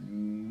weird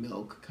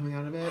milk coming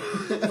out of it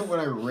when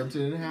I ripped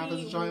it in half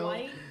as a child.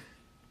 White.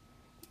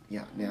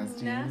 Yeah,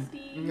 nasty.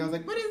 Nasty. And I was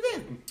like, what is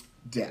this?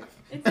 Death.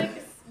 It's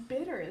like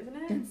bitter, isn't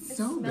it? It's it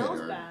so smells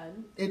bitter. bad.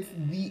 It's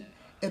the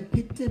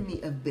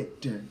epitome of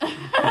bitter.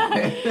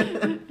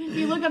 If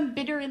you look up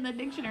bitter in the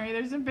dictionary,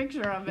 there's a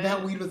picture of it.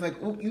 That weed was like,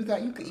 oh, you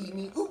thought you could eat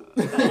me? Ooh.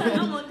 I'm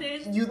gonna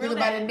taste You think real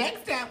about bad. it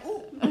next time?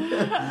 Ooh.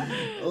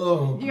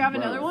 Oh, Do you have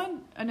gross. another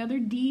one? Another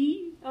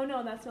D? Oh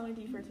no, that's the only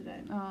D for today.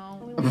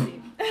 Only Oh. one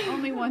D.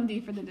 Only one D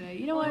for the day.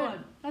 You know Only what?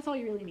 one. That's all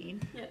you really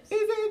need. Yes. Is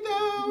it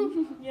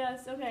though?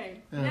 Yes.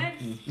 Okay. Oh.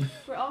 Next,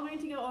 we're all going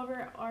to go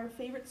over our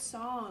favorite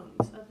songs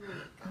of the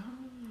week. Oh.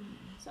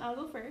 So I'll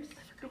go first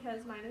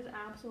because mine is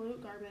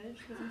absolute garbage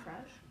because I'm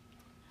fresh.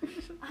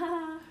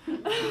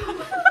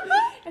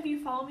 If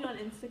you follow me on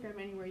Instagram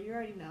anywhere, you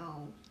already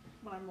know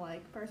what I'm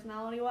like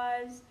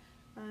personality-wise.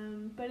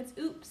 But it's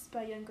 "Oops"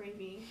 by Young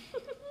Gravy.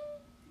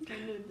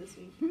 I'm mood this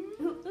week.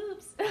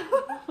 Oops.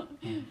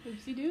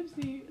 Oopsie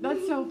doopsie.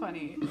 That's so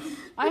funny.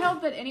 I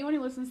hope that anyone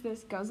who listens to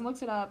this goes and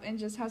looks it up and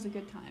just has a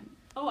good time.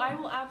 Oh, I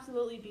will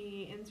absolutely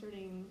be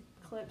inserting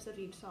clips of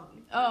each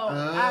song. Oh,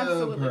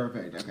 absolutely.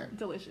 Perfect. Okay.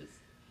 Delicious.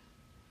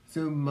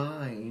 So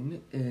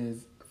mine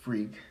is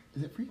Freak.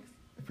 Is it Freaks?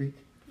 Freak.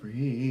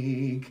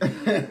 Freak.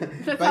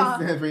 all.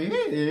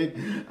 Freak.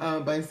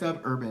 By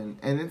Suburban.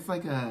 And it's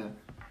like a...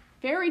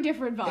 Very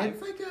different vibe.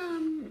 It's like,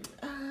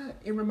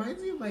 it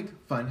reminds me of like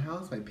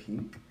Funhouse by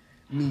Pink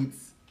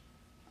meets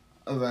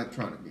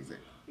electronic music.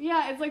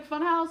 Yeah, it's like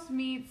Funhouse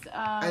meets.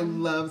 I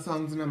love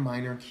songs in a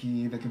minor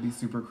key that can be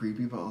super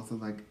creepy, but also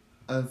like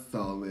a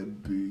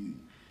solid beat.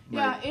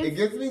 Yeah, Like, it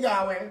gets me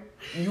going.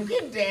 You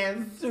can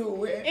dance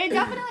to it. It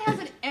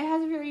definitely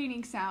has a very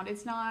unique sound.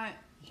 It's not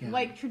Yeah.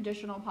 like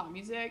traditional pop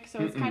music, so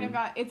it's kind of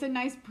it's a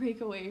nice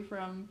breakaway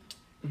from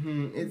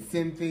It's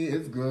synthy.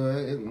 It's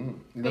good.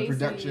 The bassy.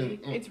 production.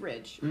 It's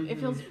rich. Mhm.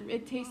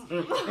 It tastes.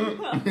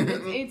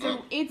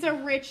 It's a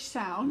rich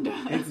sound.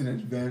 It's an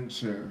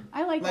adventure.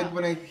 I like Like that.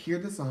 when I hear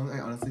the song, I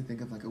honestly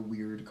think of like a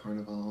weird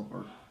carnival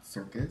or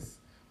circus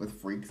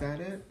with freaks at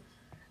it.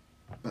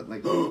 But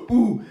like,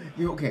 ooh,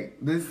 okay.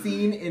 The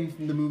scene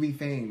in the movie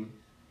Fame,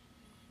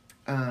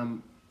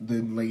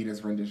 the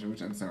latest rendition,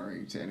 which I'm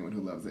sorry to anyone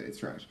who loves it, it's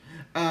trash.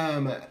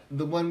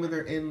 The one where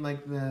they're in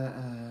like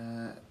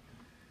the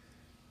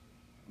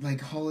like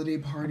holiday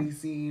party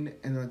scene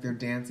and like they're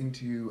dancing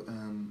to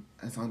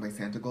a song by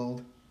Santa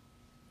Gold.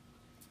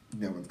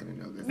 No one's gonna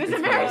know this. This is a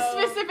It's very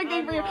fine. specific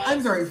name for you.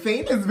 I'm sorry,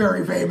 Fame is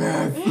very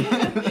famous.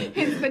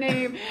 It's the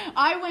name.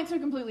 I went to a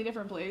completely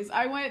different place.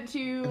 I went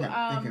to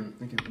Okay,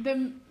 thank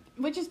you.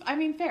 which is, I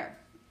mean, fair.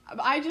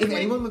 I just If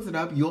went, anyone looks it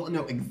up, you'll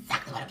know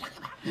exactly what I'm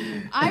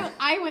talking about.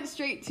 I went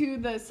straight to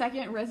the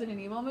second Resident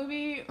Evil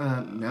movie.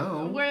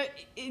 No. Where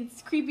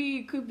it's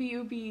creepy,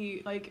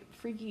 oopy, like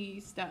freaky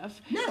stuff.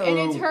 No. And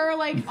it's her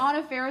like on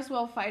a Ferris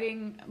wheel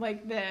fighting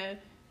like the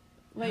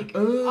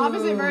Ooh,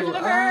 opposite version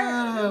of her.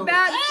 oh.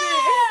 That's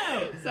Oh.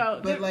 it.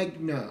 So But like,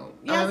 no.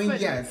 Yes, I mean, but-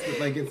 yes, but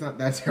like, it's not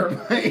that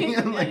terrifying.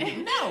 I'm like,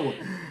 no.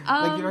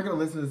 Like, you're not gonna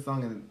listen to the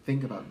song and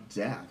think about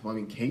death. Well, I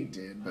mean, Kate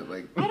did, but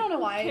like. I don't know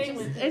why.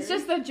 Caitlin It's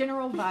just the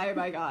general vibe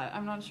I got.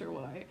 I'm not sure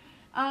why.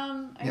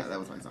 Yeah, that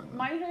was my song. Though.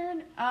 My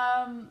turn.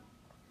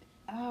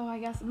 I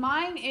guess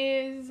mine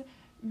is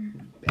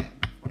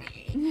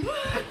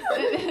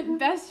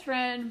Best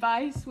Friend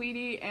by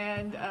Sweetie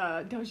and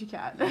Doja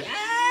Cat.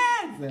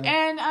 Yes!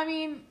 And I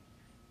mean,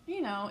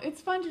 you know,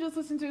 it's fun to just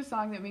listen to a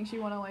song that makes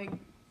you want to like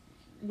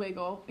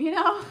wiggle, you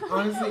know?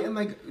 Honestly, and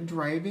like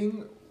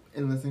driving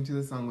and listening to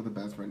the song with a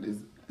best friend is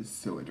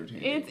so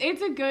entertaining.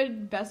 It's a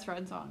good best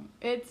friend song.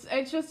 It's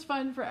just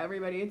fun for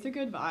everybody. It's a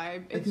good vibe.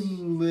 I It's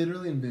can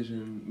literally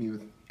envision me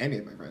with any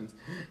of my friends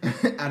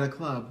at a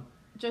club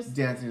just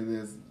dancing to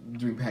this,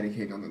 doing patty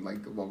cake on the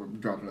like while we're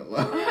dropping it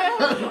low.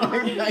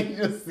 Like, I can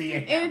just see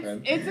it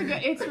happen.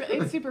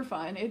 it's super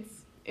fun.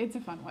 It's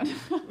a fun one.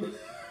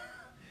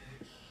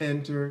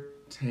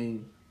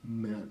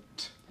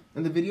 Entertainment,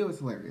 and the video is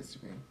hilarious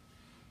to me.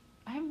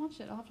 I haven't watched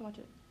it. I'll have to watch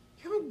it.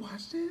 You haven't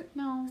watched it?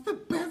 No. It's the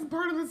best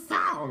part of the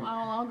song.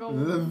 I'll go.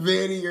 The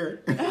video.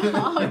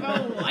 I'll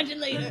go watch it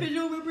The later.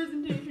 visual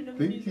representation of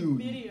the Thank music you.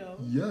 video.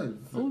 Yes.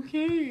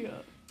 Okay. Okay.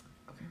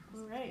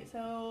 Alright,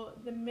 so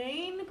the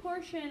main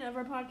portion of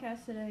our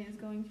podcast today is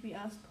going to be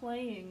us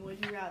playing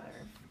Would You Rather.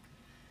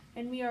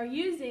 And we are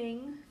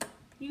utilizing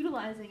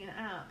an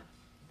app.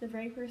 The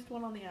very first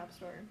one on the App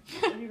Store.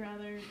 Would You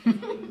Rather,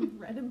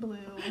 red and blue.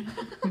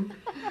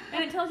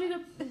 And it tells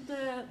you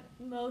the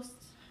most,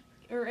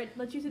 or it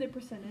lets you see the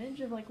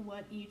percentage of like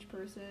what each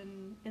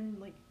person and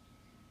like,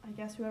 I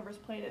guess whoever's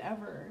played it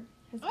ever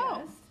has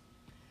Oh. guessed.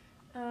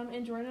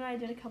 And Jordan and I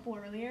did a couple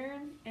earlier,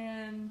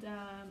 and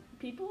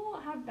people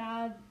have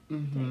bad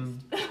Mm-hmm.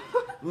 taste.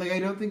 Like, I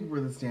don't think we're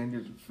the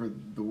standard for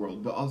the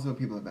world, but also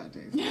people have bad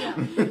taste. Yeah.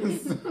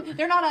 So,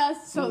 They're not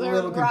us, so a they're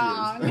little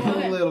wrong. confused.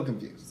 Okay. A little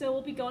confused. So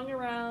we'll be going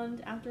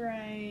around after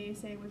I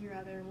say Would You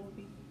Rather. We'll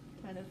be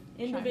kind of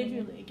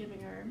individually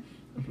giving our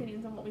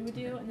opinions on what we would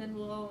do, and then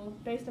we'll,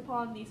 based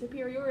upon the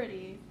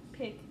superiority,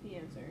 pick the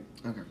answer.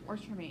 Okay.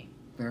 Works for me.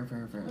 Fair.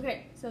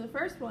 Okay, so the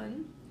first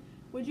one,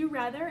 would you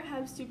rather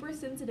have super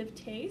sensitive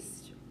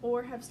taste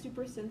or have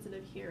super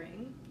sensitive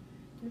hearing?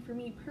 And for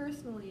me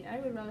personally, I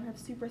would rather have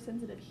super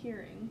sensitive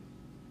hearing.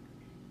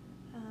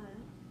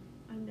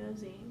 I'm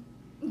nosy.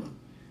 I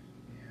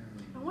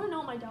Yeah. want to know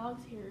what my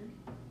dogs hear.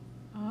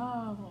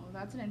 Oh,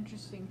 that's an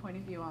interesting point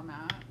of view on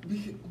that.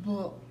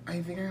 Well,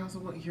 I think I also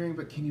want hearing,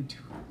 but can you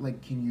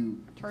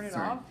Turn it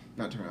sorry, off?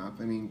 Not turn it off.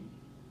 I mean,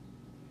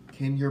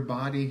 can your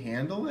body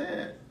handle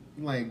it?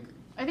 Like,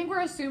 I think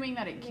we're assuming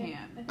that it I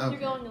can. think Okay. you're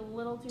going a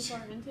little too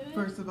far into it.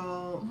 first of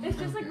all, It's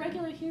just like okay.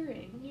 regular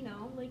hearing, you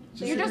know, like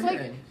Just You're just like,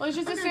 hearing. let's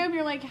just Okay. assume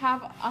you're like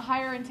have a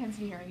higher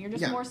intensity hearing. You're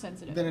just Yeah. more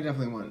sensitive. Then I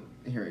definitely want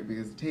hearing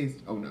because taste.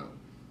 Oh no,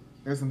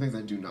 there's some things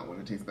I do not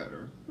want to taste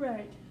better,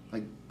 right.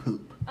 like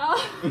poop.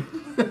 Oh.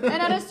 And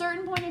at a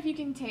certain point, if you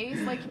can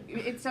taste, like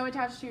it's so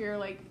attached to your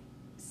like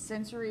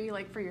sensory,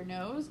 like for your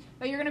nose,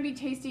 that you're gonna be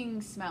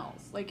tasting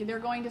smells. Like they're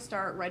going to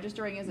start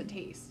registering as a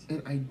taste.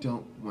 And I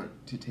don't want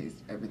to taste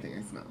everything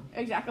I smell.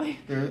 Exactly.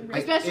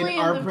 Especially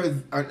in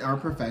our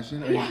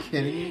profession. Are Yeah. you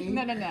kidding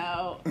me?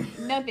 No,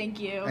 thank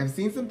you. I've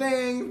seen some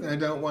things and I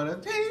don't want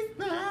to taste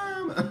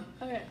them.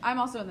 Okay. I'm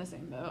also in the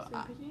same boat.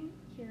 So picking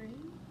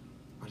hearing.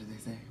 What did they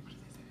say?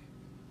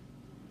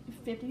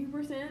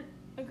 50%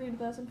 agreed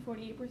with us and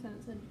 48%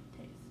 said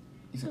taste.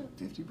 You said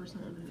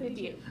 50%?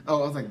 50.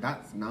 Oh, I was like,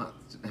 that's not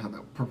how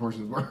that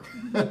proportions work.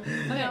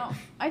 No,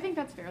 I think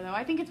that's fair though.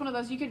 I think it's one of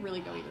those you could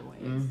really go either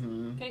ways.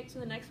 Mm-hmm. Okay, so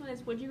the next one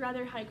is, would you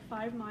rather hike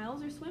 5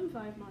 miles or swim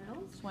 5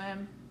 miles?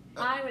 Swim.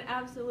 I would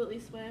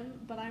absolutely swim,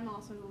 but I'm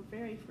also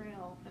very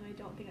frail, and I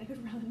don't think I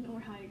could run or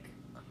hike.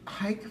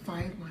 Hike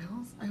 5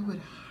 miles? I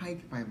would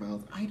hike 5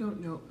 miles. I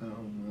don't know. Oh,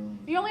 well.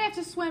 You only have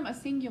to swim a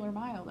singular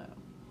mile though.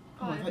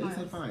 Oh, I 5 thought you said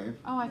miles. 5.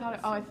 Oh, I thought it.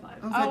 Oh, I was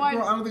Oh, like,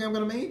 girl, I don't think I'm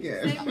going to make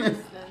it. Same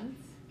distance.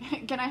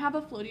 Can I have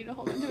a floaty to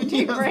hold into a I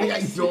deep was like, I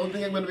breath? don't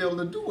think I'm going to be able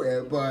to do it,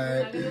 I'm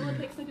but... not gonna be able to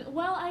pick something.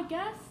 Well, I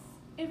guess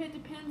if it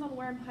depends on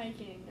where I'm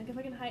hiking. Like if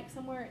I can hike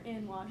somewhere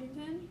in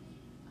Washington,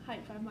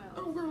 hike 5 miles.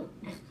 Oh, girl.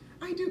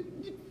 I do...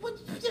 What?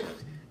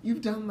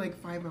 You've done like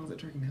 5 miles at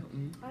Turkey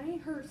Mountain. I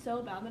hurt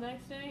so bad the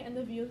next day, and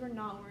the views were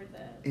not worth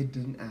it. It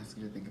didn't ask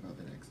you to think about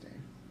the next day.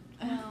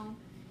 Well,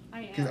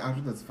 I Because am.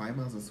 after those 5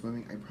 miles of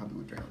swimming, I probably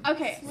would drown.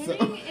 Okay.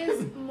 Swimming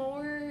is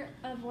more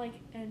of like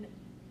an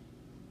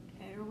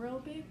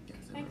aerobic Yes,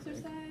 aerobic.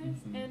 exercise,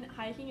 Mhm. and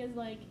hiking is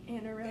like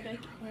anaerobic,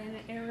 and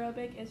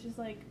aerobic is just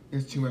like,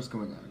 There's too much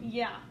going on.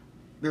 yeah.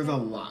 There's a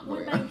lot With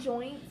going my on.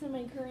 joints and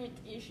my current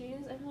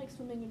issues, I feel like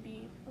swimming would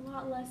be a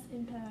lot less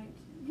impact.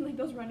 Like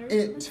those runners,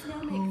 It the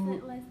snow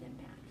makes it less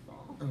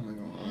impactful. Oh my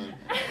god.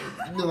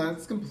 No,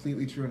 that's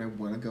completely true, and I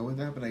want to go with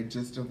that, but I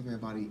just don't think my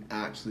body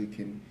actually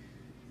can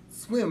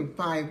swim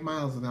 5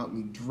 miles without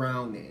me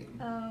drowning.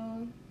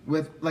 Oh.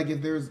 With, like,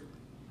 if there's,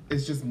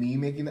 it's just me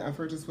making the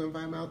effort to swim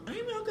 5 miles,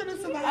 I'm not gonna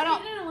survive. I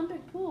don't- Get in an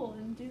Olympic pool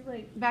and do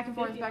like Back and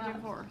forth, 50 back and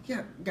laps. forth.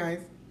 Yeah,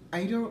 guys,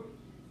 do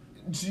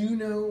you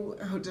know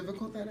how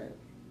difficult that is?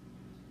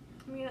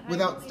 I mean, I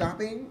Without only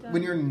stopping? done-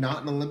 When you're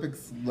not an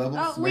Olympics level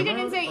Oh, swimmer? we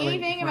didn't say or, like,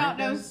 anything about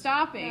no practice?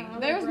 stopping. No,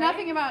 There's like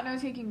nothing breaks? about no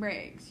taking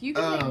breaks. You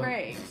can take Oh,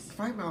 breaks.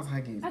 5 miles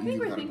hiking is I easy think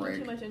we're without a thinking break.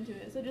 too much into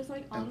it. So just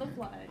like on the Okay.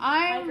 fly.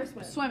 I'm hike or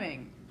swim.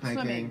 swimming. Hiking.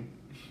 Swimming.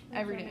 We're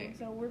every swimming, day.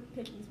 So we're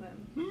picking swim.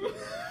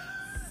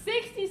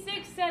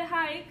 66 said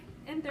hike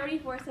and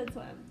 34 said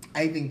swim.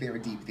 I think they were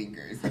deep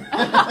thinkers. I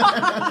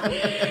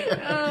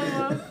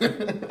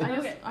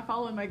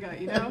follow in my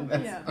gut, you know?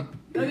 That's Yeah. fine.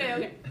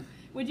 Okay.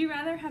 Would you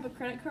rather have a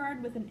credit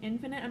card with an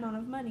infinite amount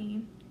of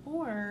money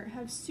or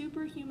have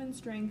superhuman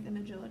strength and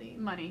agility?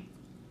 Money.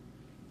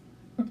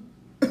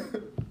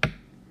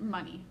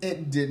 Money.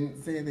 It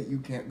didn't say that you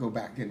can't go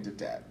back into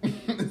debt.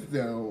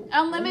 So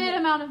Unlimited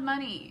amount of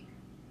money.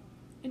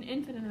 An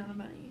infinite amount of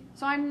money.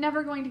 So I'm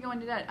never going to go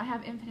into debt. I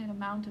have infinite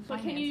amount of So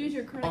finances. can you use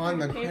your credit on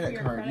card the to pay for credit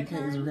your card. You credit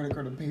can't use your card? credit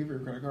card to pay for your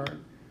credit card.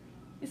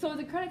 So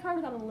it's a credit card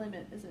without a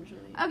limit, essentially.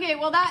 Okay,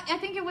 well that I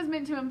think it was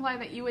meant to imply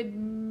that you would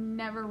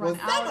never Well, run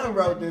out someone of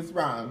wrote money. this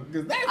wrong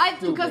because that's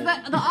Because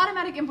stupid. the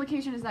automatic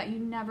implication is that you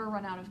never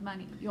run out of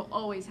money. You'll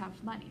always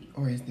have money.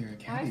 Or is there a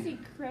I caveat? see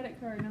credit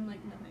card and I'm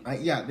like, no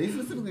thanks. Yeah, they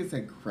specifically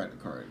said credit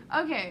card,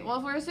 Okay, well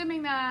if we're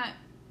assuming that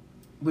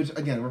which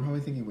again we're probably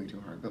thinking way too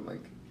hard, but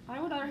like, I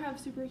would rather have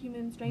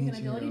superhuman strength Me and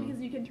agility too. because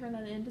you can turn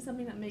that into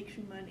something that makes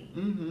you money.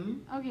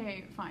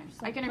 okay, fine.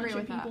 Just, I like, can agree punching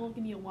with that. people,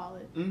 give me a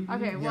wallet.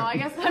 Okay, well yeah. I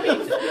guess that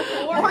means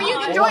Or or you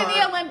can join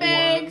the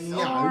Olympics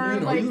yeah, or you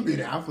know, like you'd be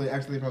an athlete.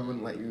 Actually, they probably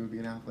wouldn't let you be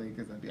an athlete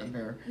because that'd be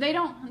unfair. they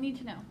don't need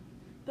to know.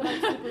 But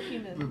I'm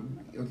superhuman.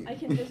 But, okay. I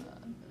can just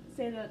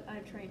say that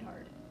I've trained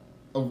hard.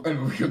 Oh,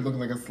 and we could look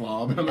like a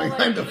slob, and I'm No, like,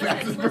 like, I'm the listen,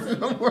 fastest person in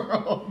the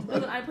world.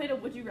 Listen, I played a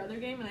Would You Rather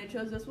game and I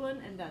chose this one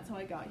and that's how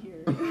I got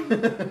here.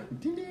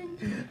 Ding ding.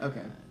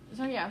 Okay.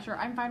 So yeah, sure,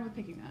 I'm fine with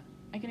picking that.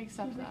 I can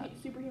accept that.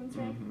 Superhuman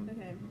strength? Mhm.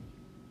 Okay.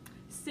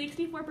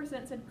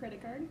 64% said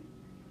credit card.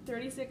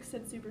 36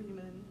 said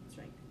superhuman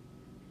strength.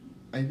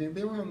 I think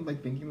they were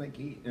like thinking like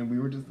 8, and we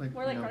were just like,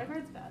 We're like, no. credit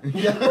card's bad.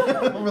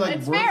 Yeah, we're like,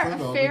 It's we're fair.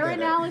 frugal, we Fair get it.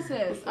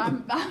 analysis.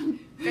 I'm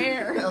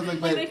fair. I was like,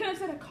 Like, but they could have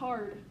said a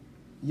card,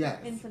 yes,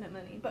 infinite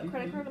money. But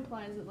credit Mhm. card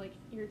implies that, like,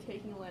 you're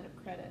taking a line of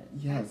credit. I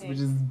yes, think. which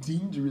is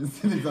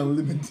dangerous and it's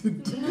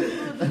unlimited.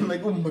 I'm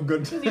like, oh my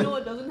god. Because you know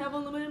what doesn't have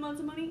unlimited amounts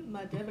of money?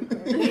 My debit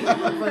card.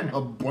 I'm like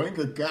a bank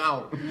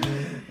account.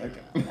 Okay.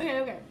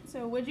 Okay.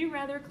 So, would you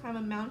rather climb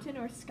a mountain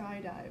or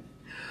skydive?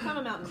 Climb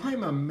a mountain.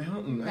 Climb a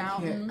mountain. I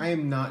Mountain. can't. I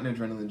am not an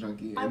adrenaline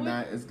junkie, I and would-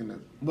 that is gonna.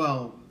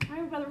 Well,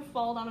 I would rather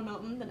fall down a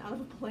mountain than out of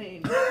a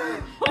plane.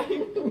 I'm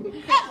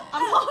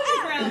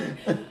falling around.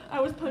 I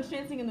was punch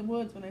dancing in the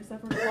woods when I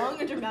suffered a long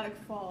and dramatic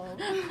fall.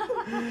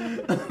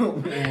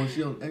 oh,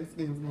 she on X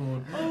Games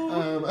mode.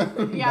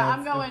 Yeah, that's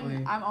I'm going.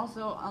 definitely- I'm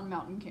also on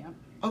mountain camp.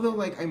 Although,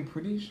 like, I'm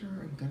pretty sure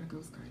I'm gonna go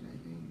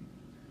skydiving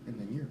in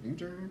the near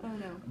future, Oh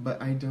no.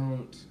 but I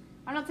don't.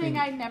 I'm not saying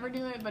Think- I'd never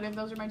do it, but if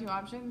those are my two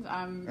options,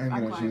 I'm I'm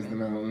gonna choose the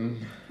climbing.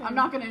 mountain. I'm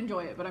not gonna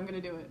enjoy it, but I'm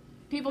gonna do it.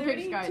 People pick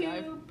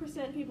skydive.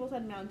 32% people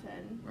said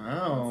mountain.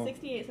 Wow.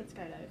 68 said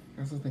skydive.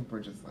 I also think we're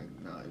just like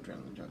not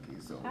adrenaline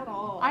junkies, so. At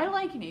all. I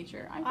like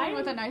nature. I'm fine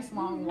with a nice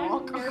long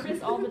walk. I'm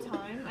nervous all the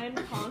time. I'm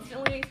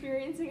constantly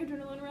experiencing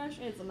adrenaline rush.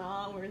 It's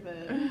not worth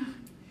it.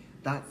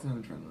 That's not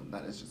adrenaline.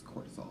 That is just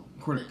cortisol.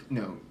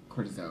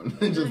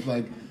 Cortisone. Just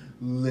like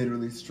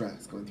literally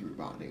stress going through your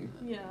body.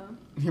 Yeah.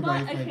 Your But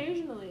body's like,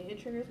 occasionally it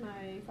triggers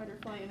my fight or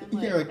flight, and I'm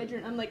like, Yeah,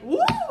 like- I'm like,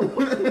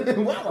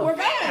 woo! wow, We're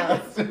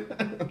fast.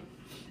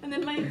 And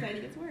then my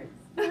anxiety gets worse.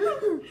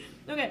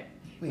 Okay.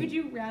 Wait. Would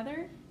you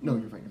rather No,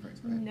 you're fine. You're fine.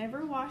 It's fine.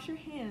 never wash your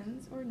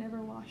hands or never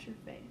wash your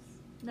face?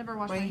 Never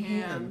wash my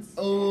hands.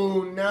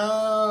 Oh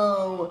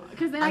no.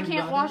 Because then I I'd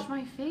can't rather- wash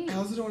my face. I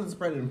also don't want to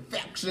spread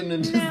infection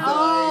into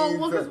Oh,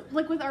 well, sides. 'cause,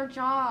 like with our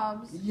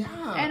jobs.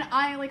 Yeah. And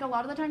I, like, a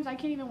lot of the times I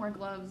can't even wear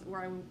gloves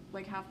where I'm,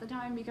 like, half the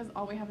time because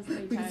all we have is we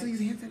can latex. still use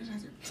hand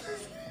sanitizer.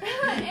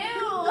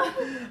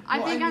 Ew!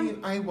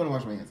 I want to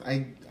wash my hands.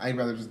 I'd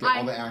rather just get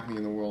all the acne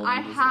in the world. I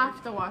and just,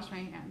 have to wash my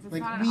hands. It's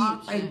like not an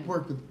option. I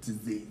work with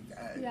disease.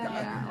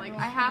 Yeah, like,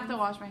 I have to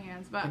wash my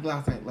hands, but Like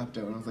last night, lepto,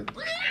 and I was like.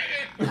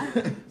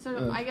 so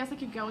Ugh. I guess I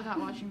could go without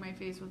washing my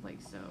face with, like,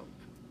 soap.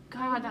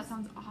 God, that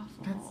sounds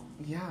awful.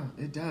 Yeah,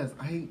 it does.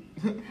 How do you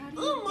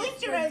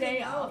get your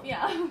day off?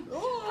 Yeah.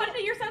 How to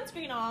get your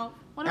sunscreen off?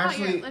 What about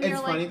Actually, your, and it's you're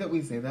funny like, that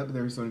we say that, but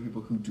there are so many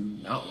people who do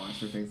not wash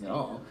their face at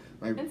all.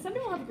 Like, And some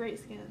people have great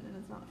skin, and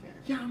it's not fair.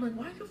 yeah, I'm like,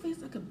 why is your face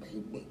like a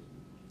baby?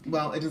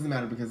 Well, it doesn't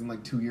matter because in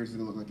like 2 years he's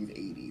gonna look like he's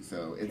 80,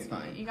 so it's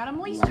fine. you gotta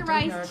Like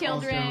moisturize, that,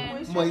 children.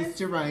 also-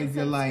 Moisturize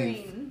your life.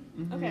 Sunscreen.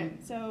 Mhm. Okay,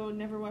 so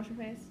never wash your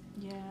face.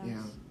 Yes.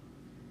 Yeah.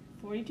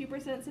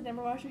 42% said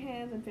never wash your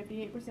hands, and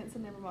 58%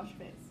 said never wash your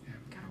face.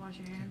 Gotta wash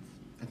your hands.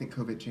 I think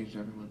COVID changed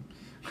everyone.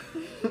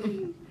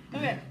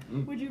 Okay,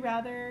 would you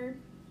rather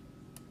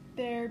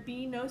there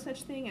be no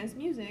such thing as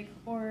music,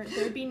 or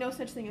there be no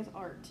such thing as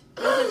art?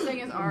 No such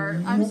thing as art.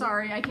 I'm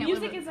sorry, I can't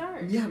Music live is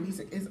art. Yeah,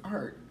 music is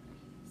art.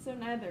 So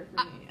neither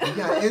for me.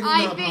 Yeah, it's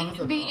I not think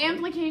possible. the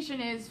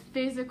implication is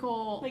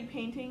physical Like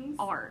paintings.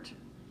 art.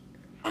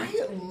 I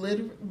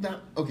literally that.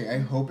 Okay, I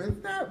hope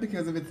it's that,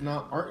 because if it's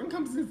not, art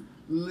encompasses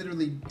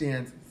literally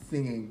dance,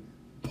 singing,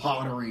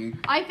 pottery.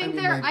 I think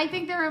mean, they're like, I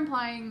think they're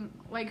implying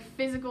like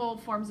physical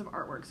forms of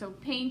artwork, so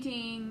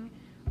painting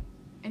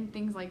and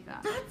things like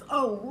that. That's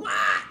a lot.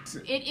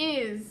 It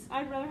is.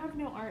 I'd rather have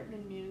no art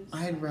than music.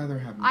 I'd rather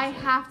have music. I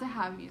have to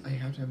have music. I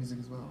have to have music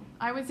as well.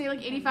 I would say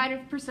like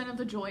 85% of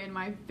the joy in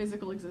my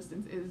physical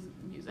existence is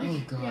music.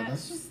 Oh god, Yeah,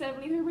 that's it's just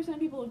 73% of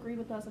people agree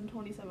with us, and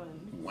 27%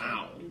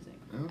 Wow. music.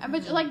 okay.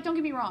 But like, don't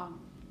get me wrong.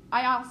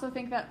 I also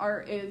think that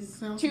art is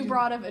Sounds too good.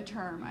 broad of a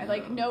term. I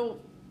like Yeah. no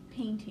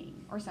painting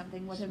or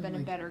something would have So, been a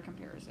like- better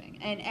comparison,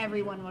 and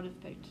everyone would have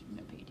picked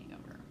no painting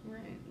over.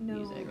 Right. No.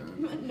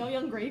 Music. No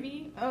Young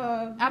Gravy.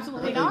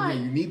 Absolutely Yeah, not.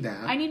 you need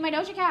that. I need my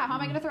Doja Cat. How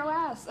am I gonna throw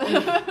ass?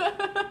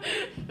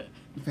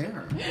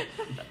 Fair.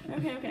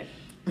 Okay.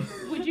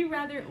 Would you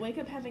rather wake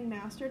up having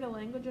mastered a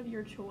language of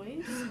your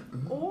choice,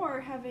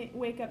 or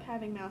wake up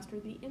having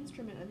mastered the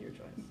instrument of your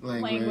choice?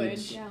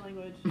 Language. Yeah,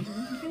 language.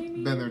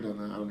 Baby. Been there, done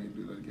that. I don't need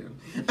to do that again.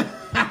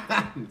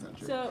 It's not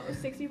true. So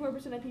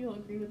 64% of people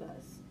agree with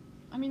us.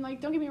 I mean, like,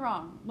 don't get me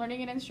wrong.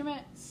 Learning an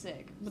instrument,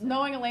 sick. But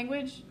knowing a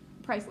language,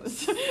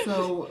 priceless.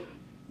 So,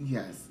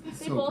 yes,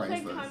 They so both priceless.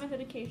 take time with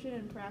dedication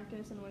and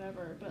practice and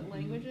whatever, but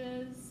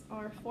languages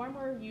are far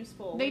more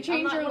useful. They Like,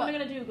 change I'm your not, What am I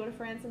li- gonna do? Go to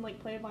France and like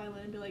play a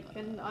violin and be like,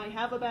 "Can I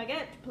have a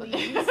baguette,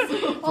 please?" Well,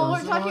 we're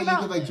First of all, talking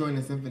about you could like join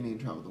a symphony and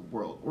travel the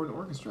world, or an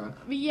orchestra.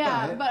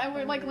 yeah, but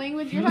we're like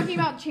language. You're talking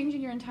about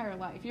changing your entire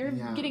life. You're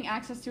Yeah. getting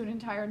access to an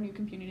entire new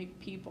community of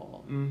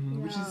people.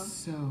 Which Yeah. is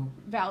so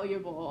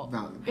Valuable.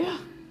 valuable. Yeah.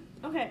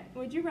 Okay,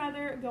 would you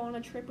rather go on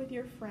a trip with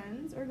your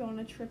friends or go on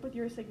a trip with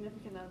your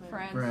significant other?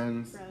 Friends.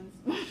 Friends.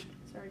 Friends.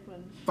 Sorry,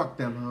 Quinn. Fuck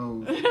them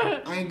hoes.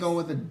 I ain't going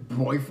with a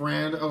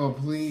boyfriend. Oh,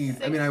 please.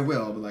 I mean, I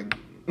will, but like.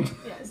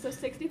 Yeah, so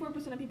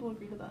 64% of people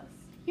agree with us.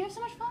 You have so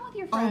much fun with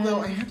your friends.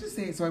 Although I have to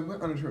say, so I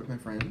went on a trip with my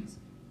friends,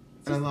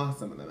 and I lost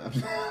some of them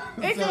after.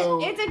 It's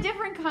so it's a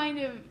different kind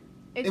of.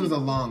 It's it was a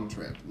long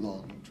trip.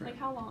 Like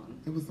how long?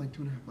 It was like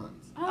 2.5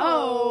 months.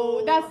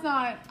 Oh, that's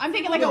not. I'm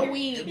thinking like No, a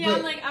week. Yeah,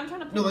 but- I'm trying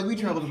to. No, like we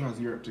traveled across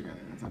Europe together.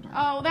 That's what I'm talking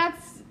Oh,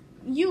 that's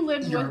you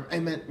lived about. Europe. with. I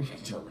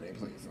meant Germany,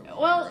 please.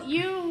 Well,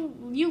 you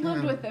lived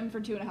Uh, with them for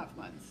 2.5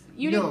 months.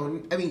 You didn't.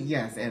 No, I mean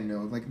yes and no.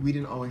 Like we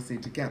didn't always stay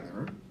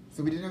together,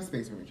 so we did have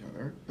space from each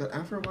other. But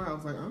after a while, I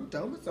was like, I'm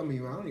done with some of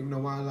you. I don't even know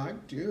why I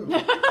liked you.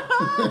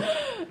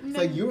 It's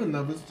like you're in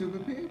love with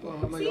stupid people.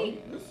 I'm like, See,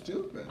 oh, you're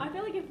stupid. I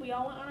feel like if we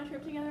all went on a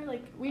trip together,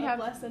 like We of have-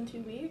 less than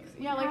 2 weeks.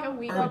 Yeah, like a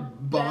week. Our the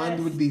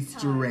bond would be best time.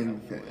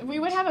 strengthened. We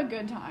would have a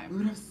good We time.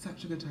 would have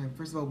such a good time.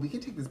 First of all, we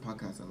could take this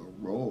podcast on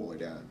the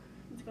road. Yeah.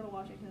 Let's go to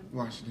Washington.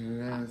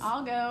 Washington it is.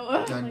 I'll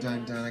go. Dun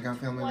dun dun. I got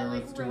family there.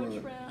 Twilight Let's do road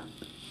it. trip.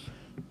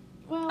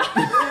 Well,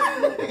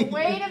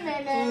 wait a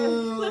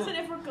minute. Listen,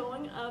 if we're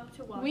going up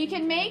to Washington, We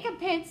can make a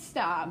pit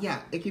stop.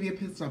 Yeah, it could be a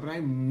pit stop, but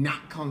I'm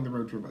not calling the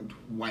road trip a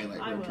Twilight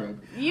I road will.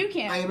 trip. You I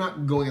can. am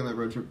not going on that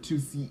road trip to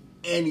see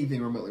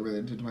anything remotely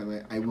related to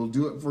Twilight. I will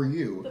do it for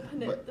you.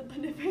 But the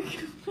Pacific.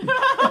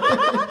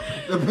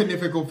 the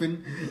Pacifical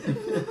fin.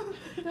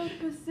 The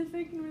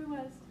Pacific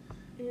Northwest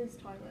is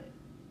Twilight.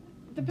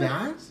 The pit-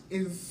 That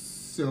is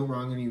so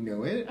wrong, and you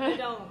know it. I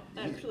don't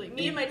actually.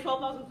 Me and my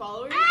 12,000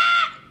 followers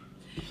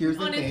Here's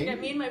the on Instagram.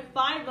 thing. Me and my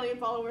 5 million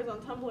followers on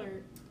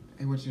Tumblr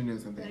I want you to know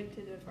something. beg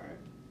to differ.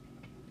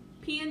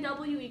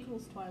 PNW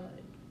equals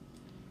Twilight.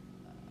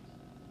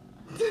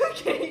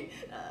 Okay.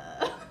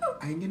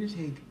 I'm gonna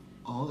take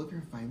all of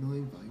your 5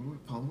 million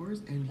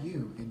followers and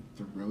you and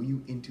throw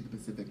you into the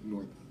Pacific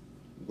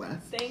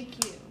Northwest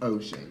Thank you.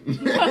 Ocean.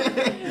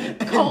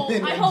 Cold.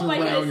 And then I hope I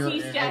drown get your a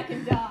sea stack ass.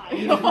 and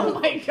die. Oh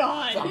my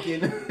god.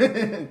 Fucking.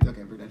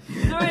 Okay, we're done.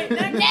 All right,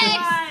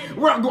 next.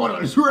 We're not going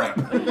on a trip.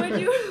 one. Would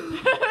you?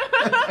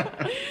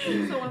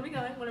 So when are we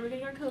going? When are we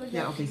getting our COVID?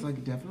 Yeah, okay, so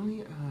like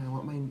definitely I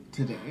want mine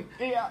today.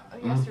 Yeah,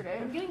 yesterday.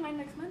 I'm getting mine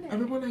next Monday.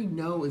 Everyone I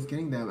know is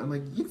getting them. I'm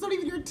like, it's not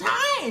even your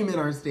time in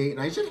our state, and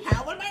I should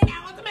have one right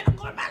now. It's a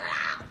medical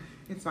emergency.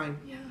 It's fine.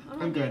 Yeah, I'm I'm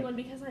not good. getting one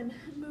because I'm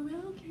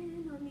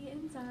broken on the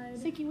inside.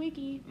 Sicky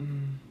wiki.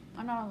 Mm.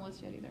 I'm not on the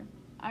list yet either.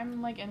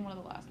 I'm like in one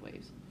of the last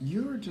waves.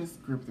 You're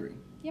just group 3.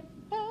 Yep.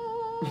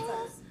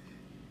 Sucks.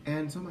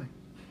 And so am I.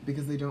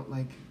 Because they don't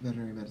like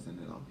veterinary medicine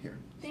at all here.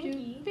 Thank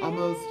you. Stupid.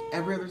 Almost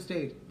every other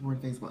state, we're in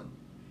phase 1.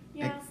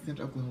 Yeah. Except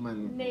Oklahoma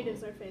and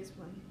Natives are phase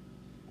 1.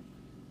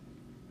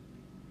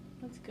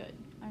 That's good.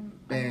 I'm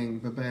bang,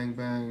 ba-bang,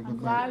 bang, I'm ba-bang.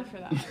 glad for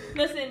that.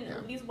 Listen, Yeah.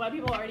 these white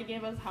people already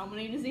gave us how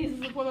many diseases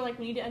before? They're like,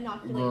 we need to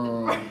inoculate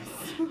Girl. them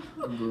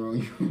first. Girl,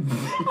 you.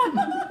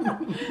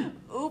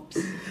 Oops.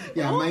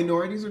 Yeah,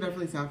 minorities are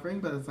definitely suffering,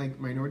 but it's like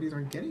minorities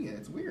aren't getting it.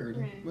 It's weird.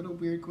 Right. What a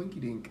weird quinky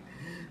dink.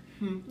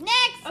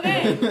 Next.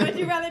 Okay, would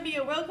you rather be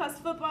a world-class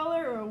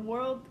footballer or a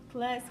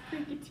world-class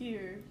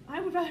cricketer?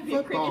 I would rather be a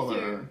Footballer.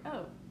 cricketer.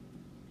 Oh,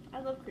 I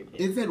love cricket.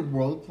 It said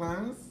world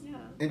class, Yeah.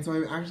 and so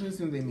I actually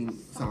assume they mean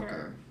soccer.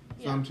 Soccer.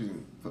 So Yeah. I'm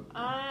choosing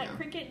football. Yeah.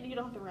 Cricket, you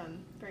don't have to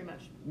run very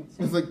much.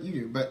 It's like you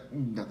do, but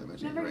not that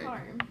much. Not very right?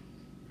 hard.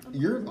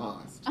 You're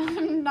lost.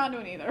 I'm not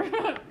doing either.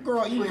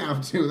 Girl, you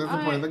have to. That's the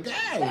point of the game.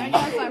 I know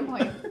that's what I'm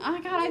playing. Oh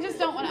my god, I just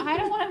don't want to. I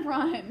don't want to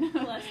run.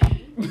 Bless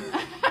me.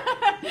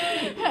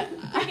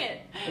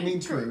 Cricket. I mean,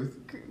 truth.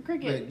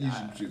 Cricket. But you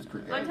should choose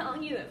cricket. I'm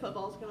telling you that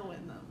football's gonna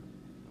win though.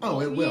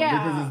 Oh, it will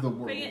Yeah. because it's the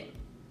world. Cricket.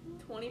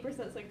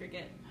 20% said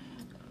cricket.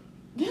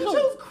 You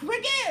chose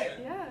cricket.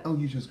 Yeah. Oh,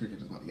 you chose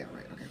cricket as well. Yeah,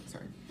 right. Okay,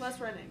 sorry. Less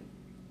running.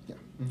 Yeah.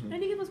 Mm-hmm.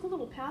 And you get those cool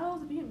little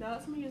paddles. If you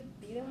not somebody just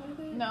beat them with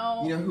it.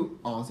 No. You know who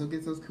also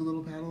gets those cool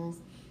little paddles?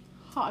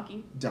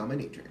 Hockey.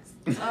 Dominatrix.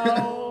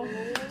 Oh.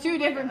 Two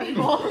different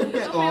people.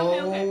 Okay.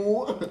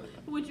 Oh.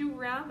 Would you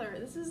rather?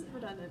 This is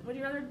redundant. Would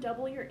you rather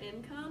double your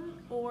income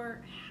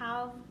or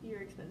halve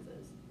your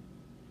expenses?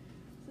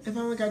 If I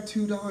only got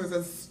 $2,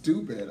 that's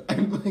stupid.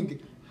 I'm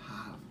like,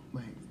 half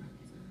my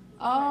expenses.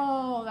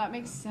 Oh, that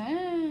makes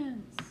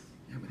sense.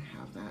 I'm gonna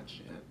have that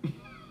shit.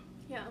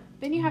 Yeah.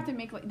 Then you have to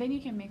make. Then you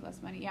can make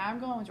less money. Yeah, I'm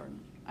going with Jordan.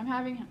 I'm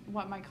having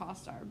what my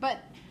costs are, but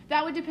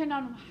that would depend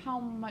on how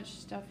much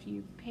stuff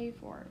you pay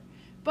for.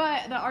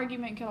 But the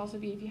argument could also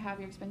be if you have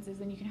your expenses,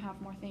 then you can have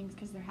more things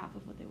because they're half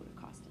of what they would have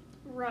costed.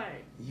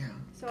 Right. Yeah.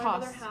 So I'd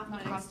Costs, rather half my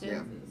not costs. Yeah.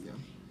 expenses. Yeah.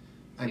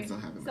 I'm Okay. still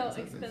having So my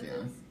expenses.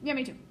 expenses. Yeah,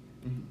 me too.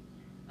 Yeah. Mm-hmm.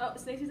 Oh,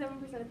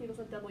 67% of people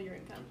said double your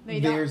income. They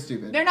They're don't.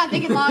 stupid. They're not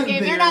thinking long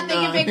game. They're not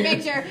thinking big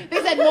picture.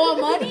 They said more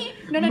money.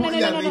 No.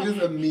 Yeah, they just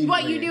immediately-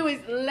 What you do is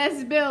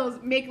less bills,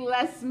 make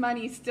less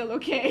money, still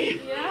okay.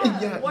 Yeah.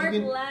 Yeah, you Work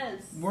can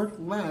less. Work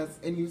less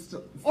and you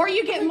still. Or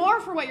you get more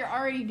for what you're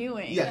already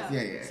doing. Yes,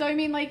 yeah. So I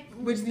mean, like,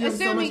 Which you have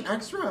so assuming, much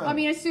extra. I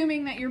mean,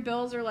 assuming that your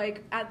bills are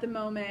like at the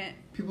moment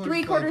People are three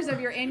just quarters like,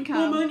 of your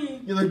income.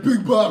 money. You're like,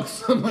 big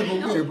bucks. I'm like,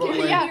 okay, but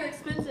like, Yeah. Your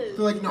expenses.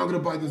 they're like, no, I'm gonna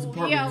buy this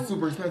apartment. Yeah. It's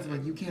super expensive.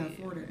 Like, you can't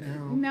afford it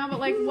now. No, but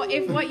like,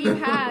 if what you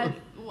had,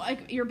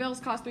 like your bills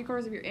cost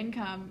 3/4 of your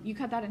income, you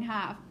cut that in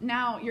half.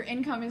 Now your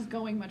income is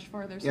going much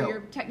farther, so Yeah. you're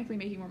technically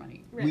making more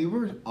money. Right. We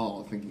were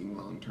all thinking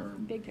long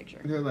term. Big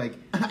picture. They're like,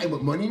 I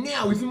want money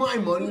now. It's my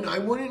money, and I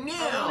want it I want to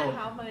now.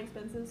 have my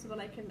expenses so that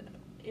I can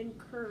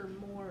incur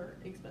more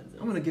expenses.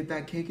 I'm gonna get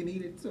that cake and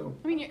eat it too.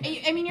 I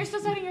mean, you're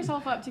still setting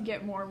yourself up to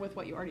get more with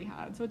what you already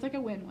had, so it's like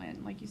a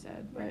win-win, like you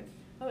said. But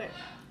Okay.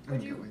 I Would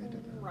don't you get why they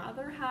did that.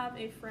 rather have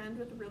a friend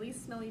with really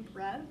smelly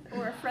breath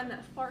or a friend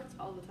that farts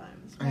all the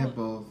time? I have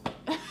both.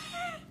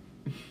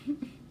 Probably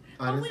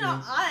Honestly.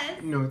 not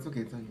us. No, it's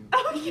okay. It's on you.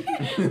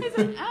 I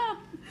said,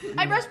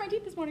 I brushed my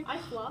teeth this morning. I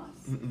floss.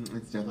 Mm-mm,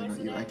 it's definitely Twice not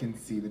a you. I day. can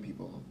see the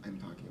people I'm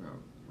talking about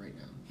right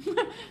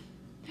now.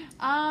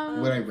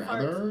 Um, Would I farts.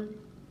 rather?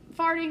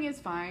 farting is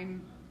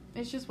fine.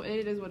 It's just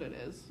it is what it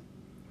is.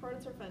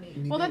 Farts are funny.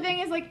 Well, the thing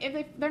is, like,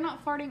 if they're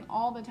not farting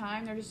all the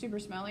time, they're just super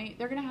smelly.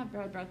 They're gonna have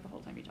bad breath the whole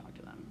time you talk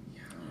to them.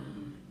 Yeah.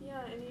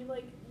 Yeah, and you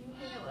hang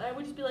out. I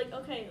would just be like,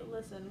 okay,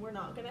 listen, we're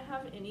not gonna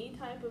have any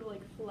type of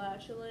like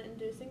flatulent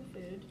inducing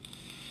food.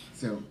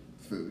 So,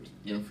 food.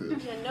 No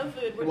food. Yeah, no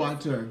food.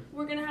 Water.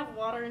 We're gonna have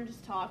water and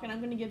just talk, and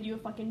I'm gonna give you a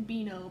fucking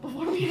Beano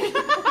before we.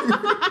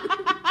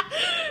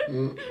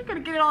 Gonna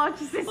get it all out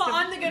your system. Well,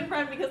 I'm the good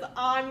friend because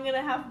I'm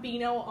gonna have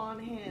Beano on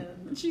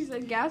hand. She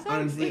said, "Gas up."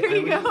 Honestly, Here I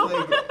you would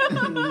go. just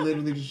like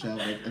literally just shove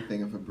like a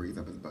thing of Febreze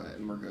up his butt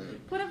and we're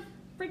good. Put a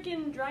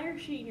freaking dryer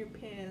sheet in your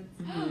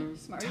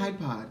pants. Smart. Tide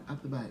Pod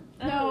up the butt.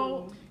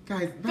 No.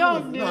 Guys, that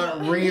Don't was do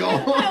not it. real.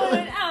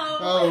 Ow.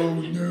 Oh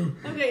no.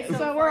 Okay, so,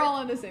 So we're all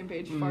on the same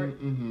page.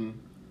 Fart. Mm-hmm.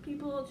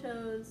 People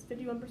chose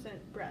 51%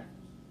 breath,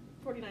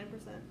 49%.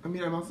 I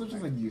mean, I'm also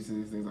just like used to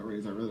these things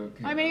already, so I really don't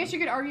care. I mean, I guess you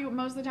could argue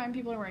most of the time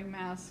people are wearing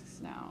masks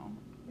now.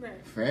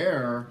 Right.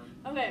 Fair.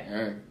 Okay.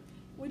 Hey.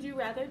 Would you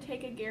rather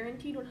take a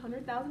guaranteed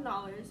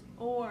 $100,000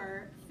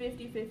 or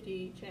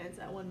 50-50 chance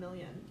at $1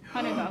 million?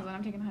 100,000.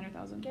 I'm taking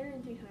 100,000.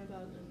 Guaranteed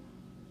 100,000.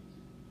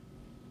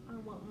 I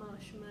want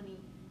much money.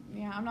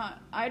 Yeah, I'm not.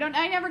 I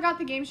never got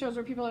the game shows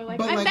where people are like,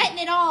 But, I'm like, betting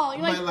it all.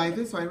 You're My like, life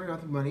is fine right now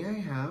with the money I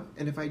have,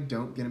 and if I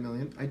don't get $1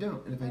 million, I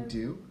don't. And if I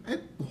do,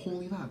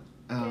 holy luck.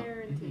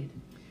 Guaranteed.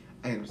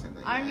 I understand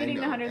that. I'm yeah, getting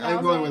I the know. 100,000.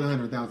 I'm going with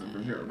 100,000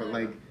 for sure, but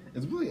like,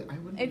 it's really I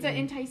wouldn't. it's an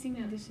even- enticing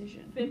Yeah.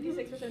 decision.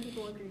 56% of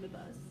people agree with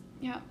us.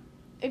 Yeah.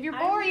 If you're I-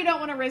 poor, you don't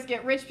want to risk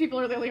it. Rich people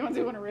are the only ones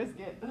who want to risk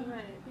it.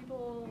 Right.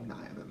 People. Nah,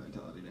 I have that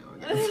mentality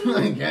now. I guess.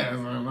 I guess I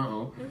don't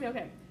know.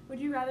 Okay. Would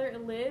you rather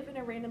live in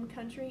a random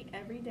country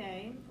every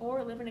day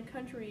or live in a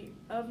country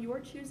of your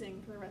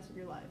choosing for the rest of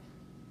your life?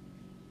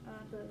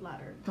 The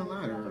latter. The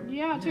latter.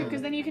 Yeah, too, Yeah.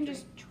 because then you can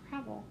just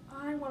travel.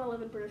 I want to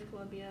live in British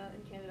Columbia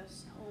and Canada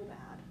so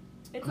bad.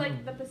 It's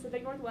like the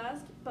Pacific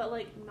Northwest, but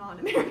like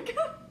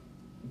non-America.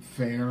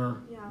 Fair.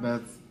 Yeah.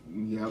 That's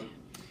yep.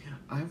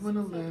 I want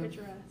to So live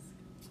picturesque.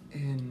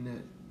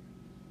 in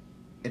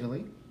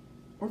Italy,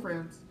 or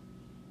France,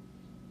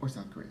 or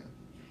South Korea.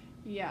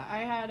 Yeah, I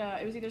had,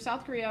 it was either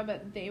South Korea,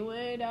 but they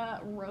would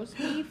roast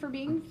me for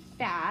being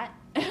fat.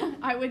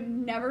 I would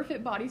never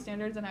fit body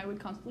standards, and I would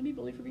constantly be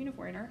bullied for being a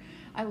foreigner.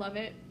 I love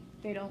it.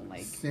 They don't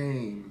like.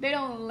 Same. They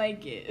don't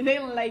like it. They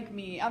don't like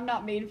me. I'm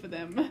not made for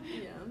them.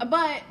 Yeah.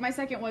 But my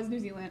second was New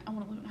Zealand. I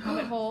want to live in a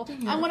hobbit hole.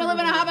 Dang it, I want to live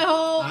in a hobbit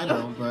hole. I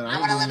don't, but I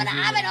want to live in a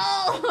hobbit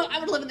hole. I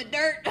want to live in the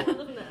dirt. I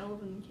live in the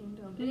Elven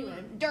Kingdom.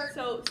 Anyway, Dirt.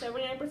 so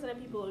 79% of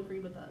people agree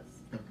with us.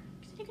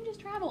 You can just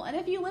travel, and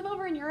if you live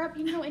over in Europe,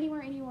 you can go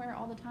anywhere,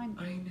 all the time.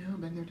 I know,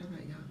 been there, done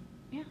that, yeah.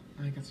 Yeah.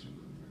 I guess.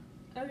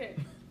 Okay.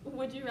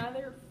 Would you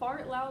rather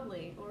fart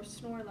loudly or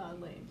snore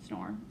loudly?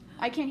 Snore.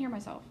 I can't hear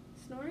myself.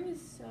 Snoring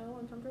is so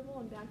uncomfortable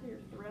in back of your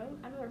throat.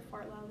 I'd rather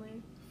fart loudly.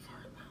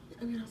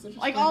 I mean, also just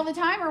Like all the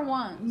time or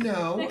once?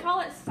 No. They call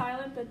it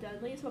silent but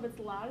deadly, so if it's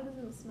loud, it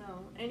doesn't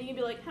smell. And you can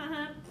be like,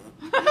 haha.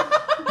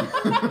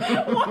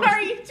 What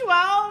are you,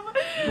 12?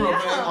 Bro,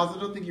 but I also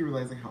don't think you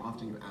realize like how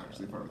often you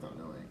actually fart without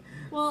knowing.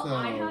 Well, So-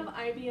 I have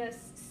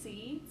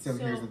IBS-C, So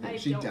here's the thing, I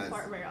she don't does.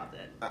 fart very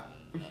often. Uh,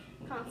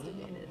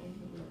 Constipated.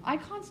 I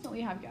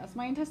constantly have gas.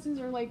 My intestines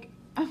are like,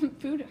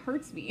 food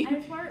hurts me.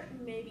 I fart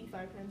maybe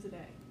 5 times a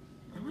day.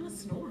 I want to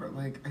snore.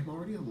 Like I'm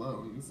already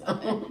alone. So.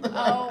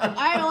 Oh,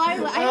 I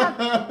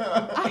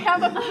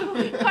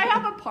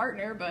have a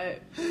partner,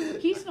 but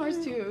he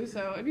snores too,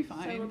 so it'd be So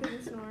fine. we're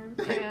picking snore.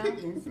 Yeah.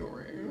 Picking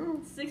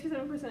snoring.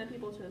 67% of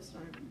people chose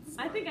snore.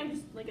 I think I'm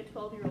just like a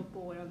 12-year-old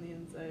boy on the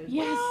inside.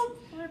 Yes.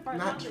 Well, I fart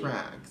Not loudly.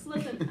 tracks.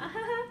 Listen.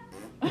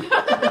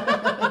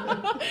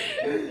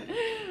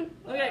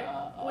 Okay.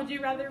 Would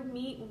you rather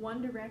meet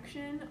One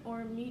Direction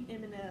or meet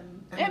Eminem?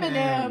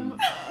 Eminem.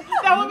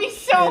 That would be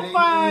so Kidding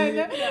fun.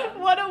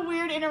 me? What a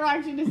weird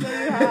interaction to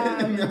say you I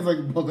have. was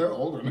like, well, they're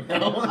older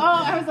now.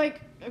 Oh, I was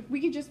like, if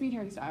we could just meet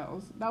Harry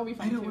Styles. That would be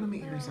fun I don't too. want to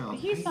meet Harry Styles.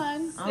 He's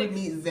fun. I would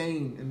meet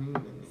Zayn. And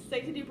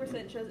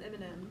 62% chose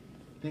Eminem.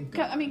 thank Co-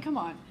 God. I mean, come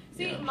on.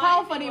 See, Yeah. my How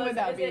thing funny was, would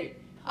that is be?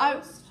 it I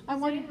Post I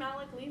wonder- Zayn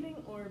Malik leaving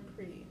or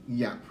pre?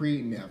 Yeah,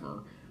 pre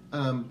never.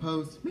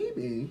 Post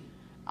maybe.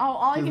 Oh,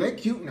 all I Cause can they're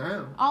cute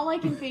now. All I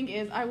can think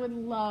is I would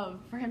love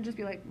for him to just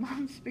be like,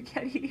 Mom,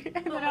 spaghetti,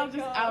 and Oh then my I'm just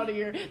God. out of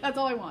here. That's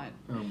all I want.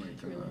 Oh my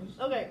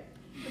gosh. Okay.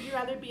 Would you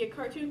rather be a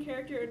cartoon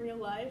character in real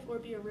life or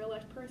be a real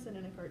life person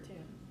in a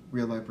cartoon?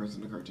 Real life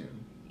person to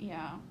cartoon.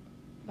 Yeah,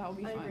 that would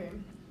be I fun. agree.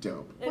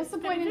 Dope. What's It's the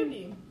point in-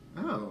 50-50.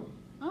 Oh.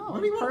 Oh,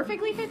 What do you want?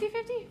 perfectly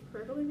 50-50?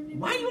 Perfectly 50-50.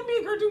 Why do you want to be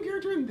a cartoon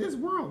character in this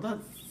world? That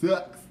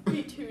sucks.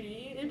 It'd be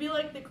 2D. It'd be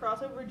like the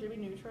crossover Jimmy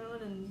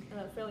Neutron and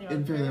Fairly Odd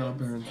And Fairly Odd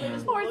Parents. Parents, It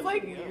just yeah. Or it's looks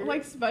like weird.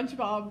 like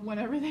SpongeBob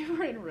whenever they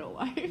were in real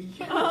life.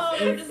 Oh,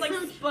 they're It's just like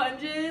so-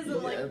 sponges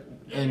and like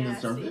Yeah. And the nasty.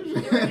 starfish.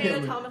 They were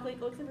anatomically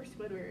looks like for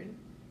Squidward.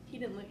 He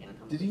didn't look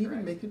anatomically. Did he even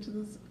correct. make it to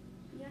this?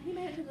 Yeah, he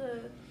made it to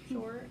the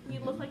short. He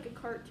looked like a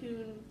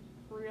cartoon,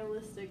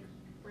 realistic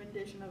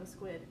rendition of a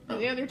squid.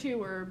 The other two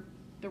were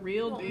the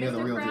real Well, deal. Yeah, the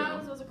Mr. real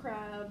Krabs deal. was a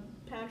crab.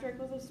 Patrick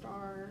was a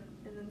star,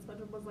 and then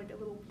SpongeBob was like a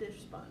little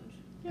dish sponge.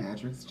 Yep.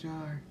 Patrick's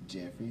jar,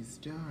 Jeffrey's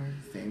star,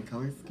 same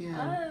color skin.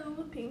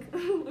 Oh, pink.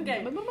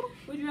 Okay.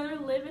 Would you rather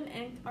live in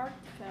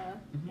Antarctica,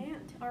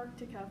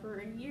 for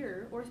a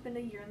year, or spend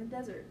a year in the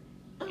desert?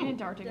 In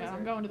Antarctica, Desert.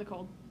 I'm going to the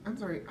cold. I'm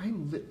sorry,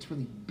 I'm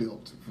literally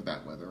built for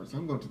that weather, so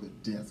I'm going to the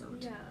desert.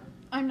 Yeah.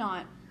 I'm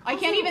not. I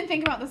can't Also, even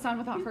think about the sun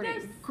without hurting.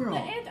 Because Girl, the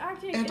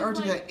Antarctic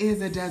Antarctica is,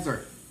 is a desert.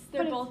 like,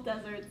 they're But both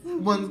deserts.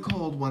 One's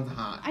cold, one's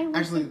hot. I love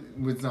Actually,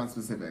 it's not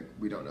specific.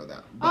 We don't know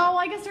that. But Oh,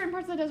 I guess certain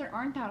parts of the desert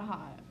aren't that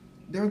hot.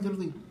 they're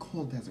literally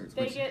cold deserts.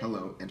 They Which, get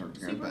hello,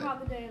 Antarctica. Super but,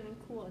 hot in the day and then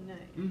cool at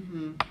night.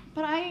 Mm-hmm.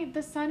 But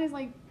the sun is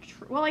like,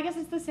 well, I guess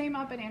it's the same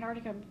up in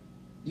Antarctica.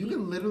 You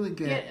can literally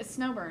Get a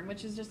snowburn,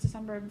 which is just a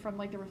sunburn from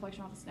like the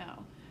reflection off the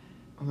snow.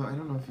 Although I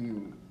don't know if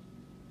you.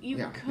 You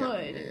Yeah,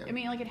 could. yeah. I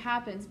mean, like it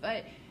happens,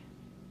 but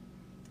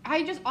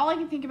all I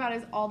can think about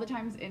is all the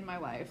times in my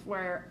life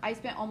where I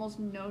spent almost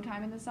no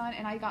time in the sun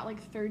and I got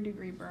like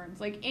 3rd-degree burns.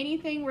 Like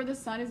anything where the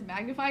sun is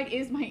magnified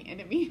is my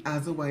enemy.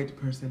 As a white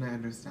person, I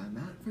understand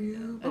that for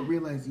you, but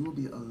realize you will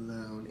be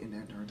alone in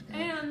Antarctica.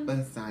 And-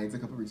 besides a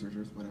couple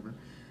researchers, whatever,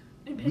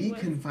 And we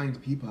penguins can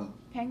find people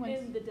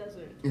Penguins. in the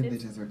desert. in the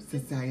It's- desert,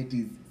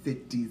 societies,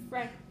 cities.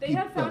 Right. They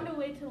have people found a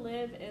way to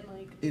live in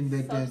like in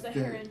the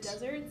sub-Saharan desert.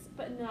 deserts,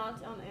 but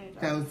not on Antarctica.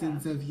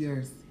 Thousands of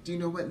years. Do you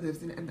know what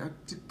lives in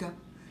Antarctica?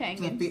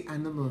 Penguins. Fluffy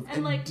animals And,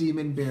 and like,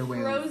 demon bear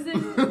whales.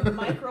 Frozen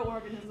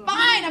microorganisms.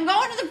 Fine, I'm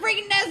going to the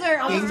freaking desert.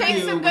 I'll just Thank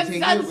take you, some we'll good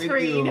take it with you.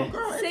 sunscreen.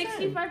 Girl, it's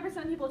fine. 65%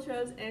 of people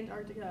chose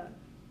Antarctica.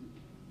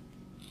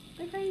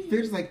 They're crazy.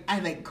 They're just like, I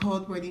like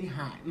cold more than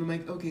hot. And I'm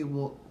like, okay,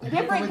 well,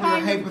 Different with your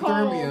kind of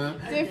hypothermia.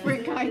 cold. Different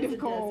desert kind is of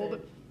a cold.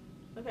 desert.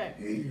 Okay.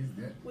 Is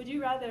that? Would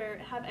you rather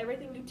have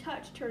everything you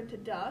touch turn to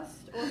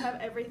dust or have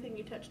everything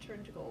you touch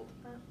turn to gold?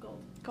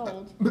 Gold.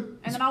 Cold.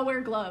 And then I'll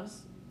wear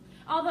gloves.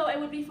 Although it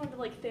would be fun to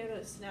like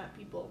Thanos snap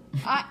people.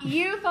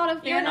 You thought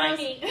of You're not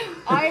Thanos. me.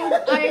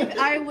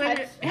 I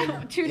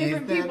would two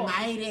different It's people. the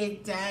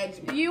Midas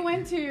touch. You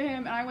went to him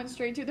and I went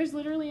straight to. There's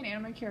literally an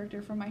anime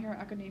character from My Hero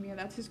Academia.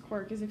 That's his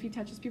quirk. Is if he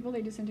touches people,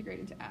 they disintegrate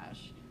into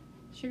ash.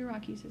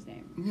 Shigaraki's his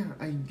name. Yeah,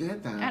 I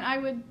get that. And I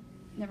would.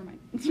 Never mind.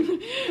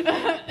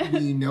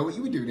 You know what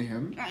you would do to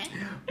him.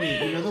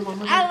 Wait, you know the one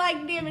with I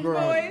like damaged girl,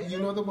 boys. you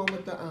know the one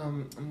with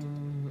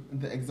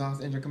the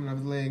exhaust engine coming out of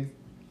his legs?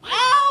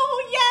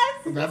 Oh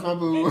yes. That's my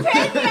boo. I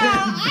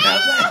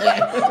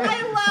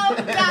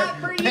love that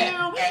for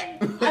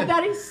you.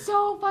 That is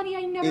so funny.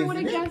 I never would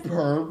have guessed.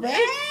 Perfect.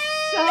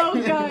 So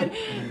good.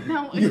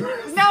 Now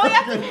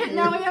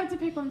we have to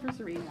pick one for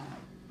Serena.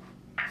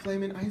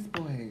 Flamin' Ice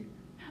Boy.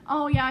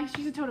 Oh yeah,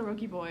 she's a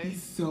Todoroki boy.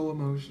 He's so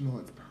emotional.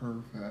 It's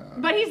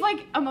perfect. But he's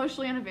like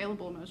emotionally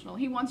unavailable emotional.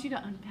 He wants you to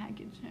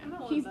unpackage I him.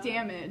 don't want He's that.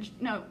 damaged.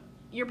 No,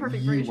 you're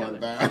perfect you for each want other.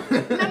 that. No.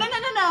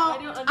 I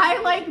don't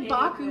I like understand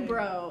Baku anything.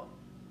 bro.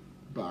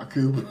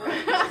 Baku.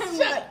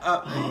 Shut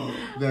up.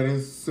 That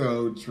is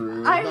so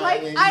true. I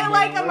like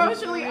Bakugo.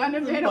 emotionally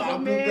unavailable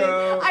man.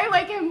 Bakugo. I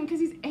like him because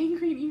he's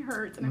angry and he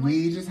hurts. And I'm like,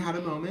 We just had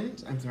a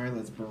moment. I'm sorry,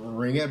 let's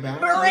bring it back.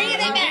 Bring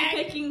it I'm back.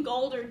 picking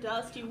gold or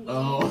dust, you weeb.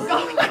 Oh.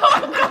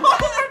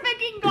 we're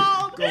picking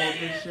gold. Gold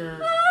for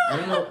sure. I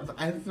don't know.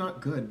 It's not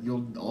good.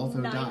 You'll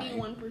also die.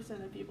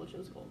 91% of people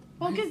chose gold.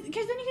 Well, because then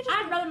you could just.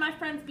 I'd rather my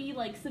friends be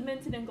like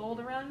cemented in gold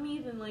around me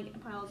than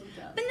like piles of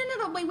dust.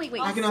 No, wait.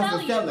 I can I'll also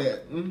sell sell you.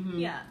 it. Mm-hmm.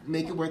 Yeah.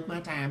 Make it worth my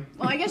time.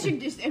 Well, I guess you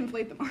just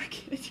inflate the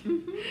market.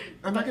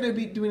 I'm not gonna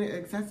be doing it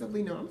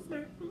excessively. No, I'm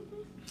smart.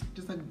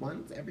 Just like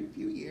once every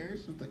few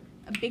years. Just like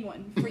A big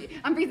one.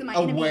 I'm freezing my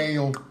a enemy.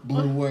 whale,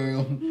 blue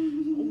whale,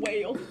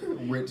 Whale.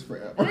 rich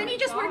forever. And then you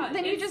just wear. God,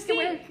 Then you it's just can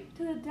wear. sick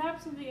to the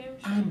depths of the ocean.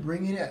 I'm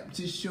bringing it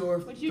to shore.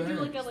 Would you do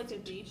first. like a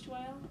beached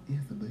whale?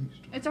 Yes, the beach.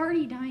 It's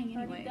already dying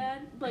Already anyway.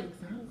 dead? Like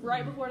Exactly.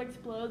 right before it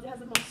explodes, it has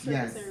the most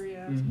surface Yes.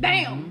 area. Mhm.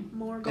 Bam!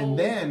 More gold. And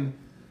then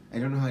I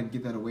don't know how to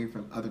get that away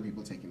from other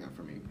people taking that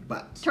from me,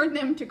 but Turn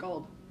them to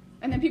gold,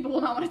 and then people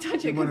will not want to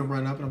touch you it. want to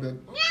run up and I'll be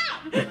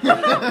like, Get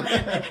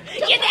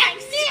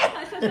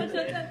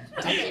that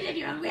Touch it at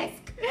your own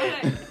risk.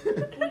 Okay.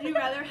 Would you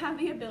rather have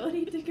the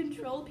ability to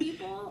control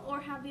people or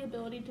have the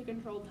ability to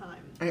control time?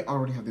 I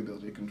already have the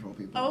ability to control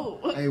people.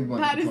 Oh, I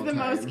want that to is control the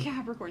time. most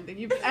Capricorn thing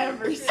you've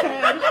ever said.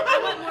 I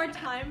want more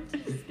time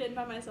to spend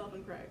by myself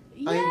and Craig.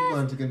 I Yes.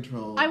 want to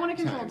control. I want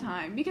to control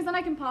time because then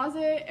I can pause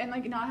it and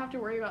like not have to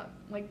worry about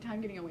like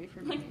time getting away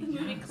from Like the me.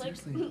 movie Yeah,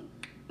 clicks. seriously.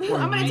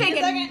 I'm gonna take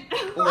Wait a it.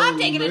 second. Or I'm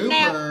taking a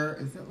nap. Looper.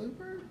 Is it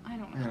Looper? I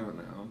don't I know. don't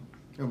know.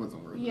 It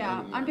wasn't worth it. I Yeah,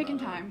 didn't I'm learn picking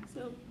about it. time.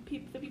 So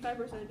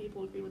 55% of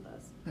people agree with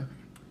us. Okay.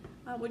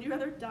 Would you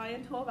rather die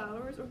in 12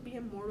 hours or be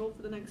immortal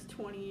for the next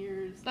 20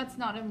 years? That's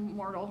not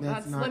immortal.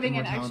 That's That's not living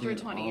an immortality extra at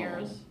 20 all.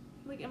 years.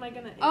 Like, am I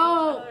gonna age?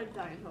 Oh. I'd rather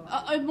die in 12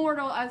 hours.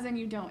 Immortal as in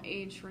you don't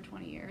age for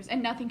 20 years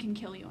and nothing can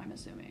kill you, I'm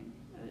assuming.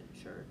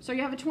 Sure. So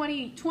you have a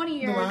 20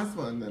 years. The last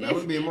one, then. That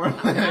would be more.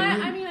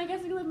 I mean, I guess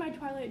I could live my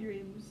Twilight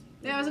dreams.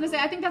 Yeah, I was gonna say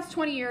I think that's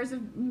 20 years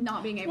of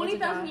not being able to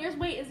 20,000 die. years?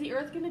 Wait, is the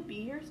Earth gonna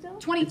be here still?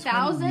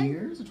 20,000?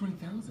 years or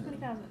 20,000?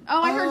 20,000.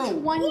 Oh, I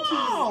heard 20.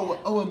 Wow.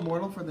 Oh,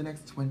 immortal for the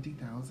next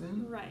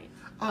 20,000? Right.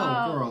 Oh,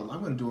 Oh. girl,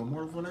 I'm gonna do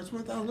immortal for the next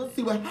 20,000. Let's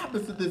see what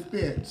happens to this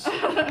bitch.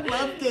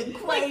 Love get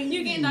crazy. Like,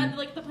 you get that,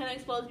 like, the planet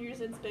explodes, you're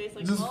just in space,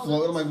 like, Just oh,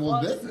 float. I'm like,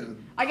 well, fuck. this is.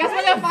 I guess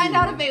we're gonna find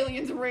out if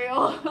aliens are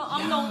real.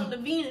 I'm going to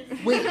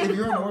Venus. Wait, if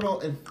you're immortal,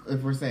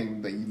 if we're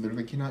saying that you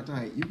literally cannot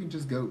die, you can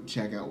just go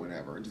check out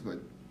whenever and just be like.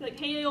 Like,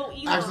 hey, yo,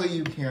 Elon. Actually,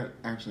 you can't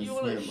actually You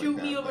swim wanna like shoot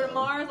that, me over to though.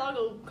 Mars? I'll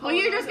go. Well,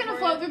 you're just colonize gonna it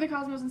float for through the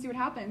cosmos and see what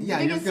happens. Yeah,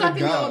 you you're get just sucked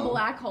gonna into a go.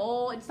 black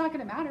hole. It's not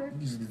gonna matter.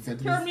 You just get sent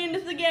to you. Turn this- me into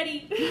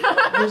spaghetti.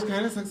 Which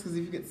kind of sucks because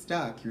if you get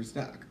stuck, you're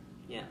stuck.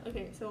 Yeah.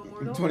 Okay. So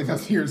immortal.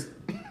 20,000 years.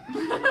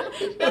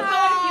 That's how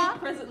I feel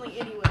presently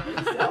anyway.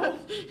 So.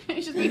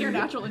 It's just be in your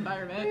natural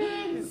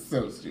environment.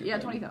 So stupid. Yeah,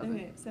 20,000.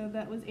 Okay. So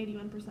that was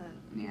 81%.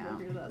 Yeah.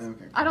 Agree with us.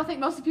 Okay. I don't think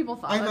most of people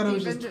thought. I thought that it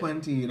was deep just into-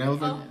 20, and I was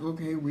like, Oh.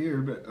 okay,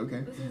 weird, but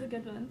okay. This is a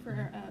good one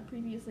for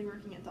previously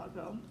working at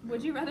Taco.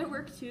 Would you rather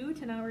work 2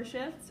 10-hour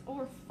shifts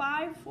or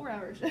 5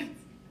 4-hour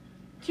shifts?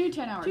 2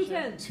 10-hour 2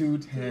 shifts. 10s. 2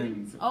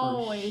 10s. for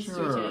Always 2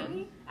 sure.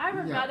 10s. I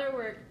would Yeah. rather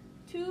work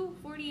 2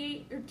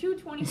 48 or 2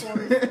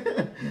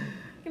 24s.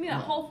 Give me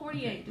that whole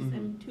 48 just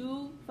in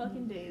 2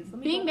 fucking days. Let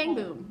me Bing go bang home.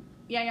 boom.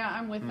 Yeah,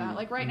 I'm with that. Mm,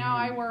 Like right now,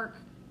 mhm.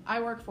 I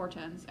work 4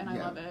 10s, and I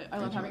Yeah, love it. I I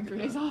love do having like 3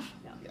 it. days off.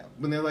 Yeah.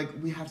 When they're like,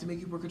 we have to make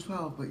you work a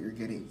 12, but you're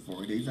getting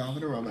 4 days off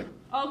in a row, I'm like,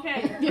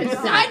 Okay.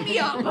 Yeah, sign me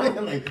up.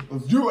 I'm like,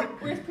 let's do it.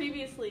 Whereas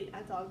previously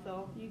at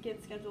Dogville, you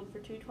get scheduled for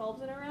 2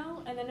 12s in a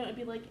row, and then it would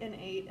be like an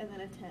 8 and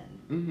then a 10.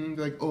 Mm-hmm.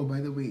 They're like, oh,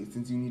 by the way,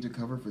 since you need to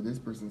cover for this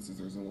person, since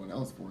there's no one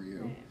else for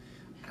you,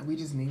 Right. we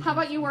just need. How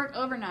about you work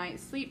overnight,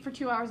 sleep for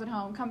 2 hours at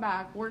home, come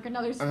back, work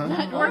another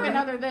Uh-huh. work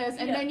another this,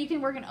 and Yeah. then you can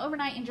work an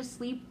overnight and just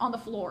sleep on the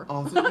floor.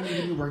 Also, you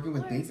need to be working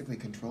with basically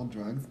controlled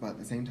drugs, but at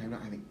the same time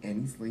not having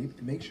any sleep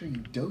to make sure you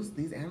dose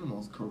these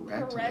animals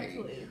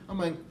correctly. I'm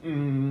like,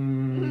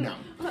 no.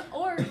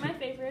 Or my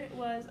favorite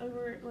was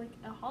over like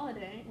a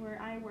holiday where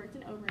I worked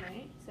an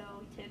overnight, so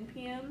 10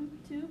 p.m.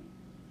 to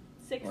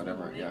 6 in the Whatever,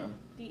 morning. yeah.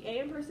 The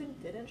AM person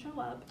didn't show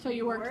up. So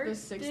you worked the Work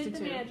 6 did to the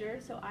 2. manager,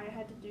 so I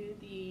had to do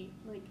the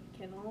like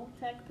kennel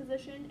tech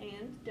position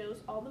and dose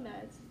all the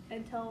meds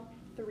until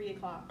 3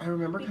 o'clock. I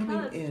remember coming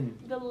Because in.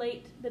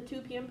 the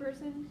 2 p.m.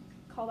 person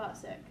called out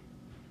sick,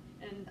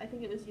 and I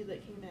think it was you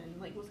that came in,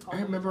 like was called.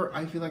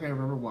 I feel like I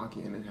remember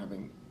walking in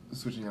and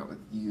switching out with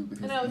you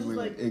because And I was you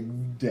were just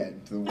like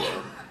dead to the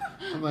world.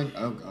 I'm like,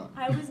 oh god.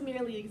 I was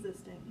merely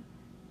existing.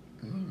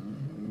 I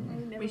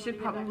Mm. never never wanna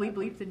get back up.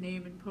 bleep the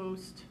name and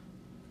post.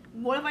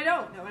 What if I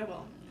don't? No, I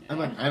will. I'm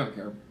like, I don't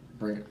care.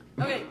 Bring it.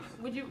 Okay,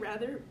 would you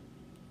rather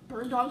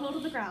burn Dogville to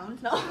the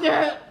ground?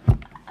 No.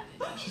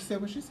 She said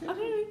what she said.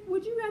 Okay,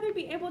 would you rather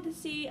be able to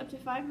see up to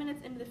 5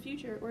 minutes into the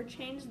future or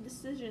change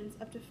decisions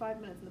up to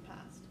 5 minutes in the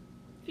past?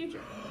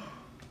 Future.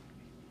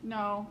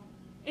 No.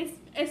 It's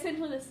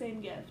essentially the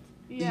same gift.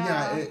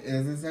 Yeah, it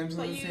is But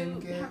essentially the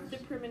same you have the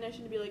gift.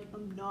 premonition to be like,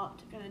 I'm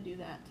not gonna do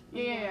that.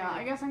 Yeah.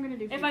 I guess I'm gonna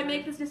do. If I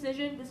make this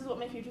decision, this is what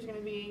my future's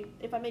gonna be.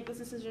 If I make this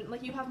decision,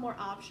 like you have more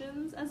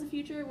options as a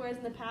future, whereas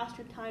in the past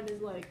your time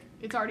is like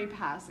it's already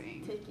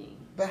passing. ticking.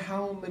 But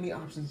how many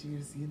options do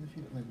you see in the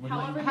future? Like, what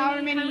However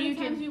However many many you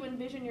times can- you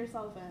envision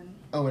yourself in.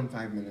 Oh, in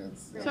 5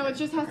 minutes. Yeah. So it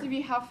just has Okay. to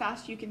be how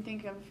fast you can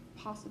think of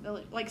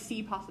possibility, like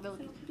see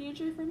possibilities. So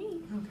future for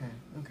me.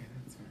 Okay,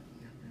 that's fair.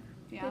 Yeah.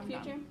 Yeah. Good I'm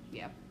future. done.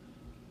 Yeah.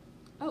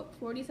 Oh,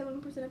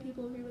 47% of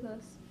people agree with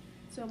us.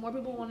 So more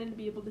people wanted to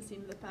be able to see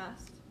into the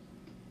past.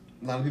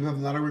 A lot of people have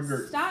a lot of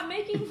regrets. Stop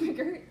making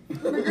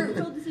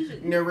regret-filled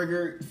decisions. No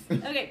regrets.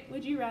 Okay,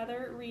 would you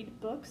rather read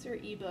books or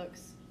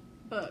ebooks?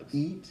 Books.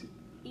 Eat.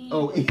 E-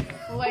 Oh, eat.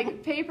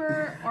 Like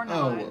paper or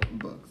not. Oh,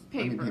 books. I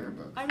mean, Paper. paper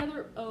books. I'd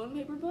rather own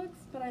paper books,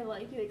 but I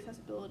like the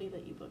accessibility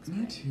that ebooks Me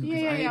bring. too. 'Cause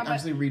Yeah, I but-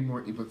 actually read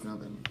more ebooks now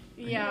than.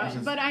 Yeah, which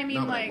is but I mean,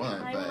 not what like-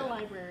 want, I'm but- in a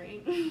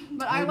library.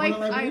 But I I wanna like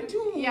library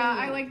too. yeah,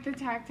 I like the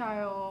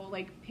tactile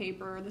like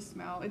paper, the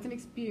smell. It's an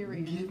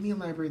experience. Give me a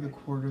library the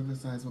quarter of the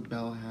size what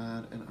Belle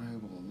had, and I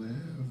will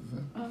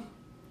live.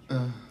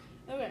 Oh,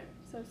 Okay,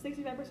 so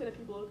 65% of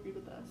people agree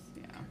with us.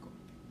 yeah. Cool.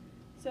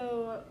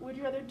 So, would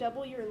you rather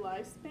double your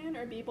lifespan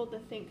or be able to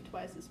think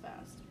twice as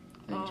fast?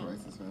 Think Oh.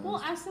 twice as fast.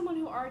 Well, as someone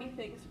who already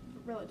thinks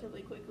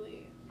relatively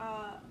quickly,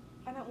 I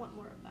don't want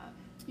more of that.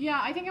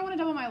 Yeah, I think I want to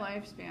double my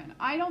lifespan.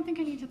 I don't think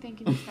I need to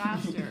think any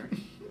faster.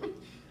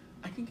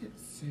 I can get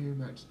so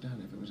much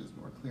done if it was just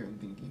more clear and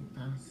thinking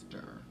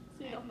faster.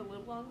 So you don't have to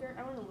live longer?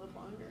 I want to live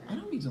longer. I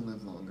don't need to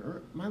live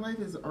longer. My life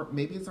is, or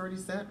maybe it's already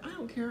set. I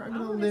don't care. I'm I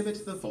gonna wanna live it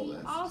to the see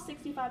fullest. all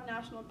 65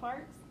 national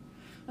parks.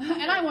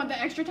 And I want the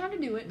extra time to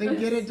do it. Then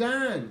get it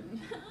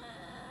done.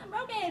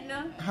 Broken.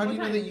 How do you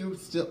know Okay. that you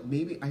still?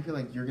 Maybe I feel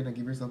like you're gonna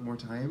give yourself more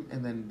time,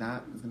 and then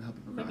that is gonna help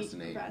you Maybe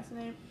procrastinate.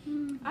 procrastinate.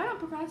 Hmm. I don't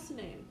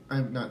procrastinate.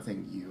 I'm not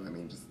saying you. I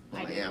mean, just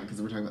well, I I do. am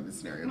because we're talking about this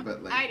scenario.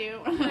 But like, I do.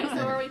 Okay,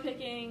 so are we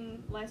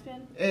picking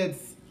lifespan?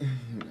 it's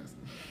who knows.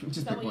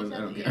 Just That pick what you one. I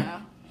said? don't care.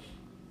 Yeah.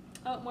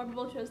 Oh, more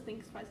people chose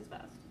thinks twice as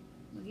fast.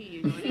 Look at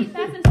you See, doing it.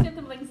 that's a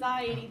symptom of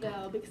anxiety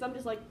though, because I'm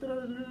just like,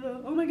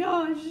 oh my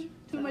gosh.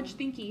 Too much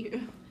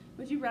thinky.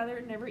 Would you rather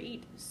never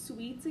eat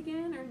sweets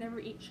again or never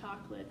eat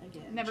chocolate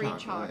again? Never eat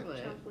Chocolate.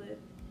 chocolate. Chocolate.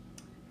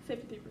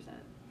 53%.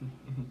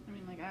 I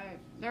mean, like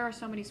there are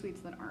so many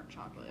sweets that aren't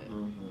chocolate.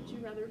 Would you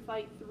rather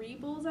fight 3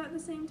 bulls at the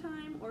same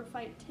time or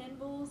fight 10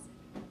 bulls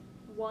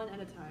one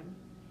at a time?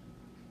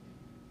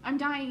 I'm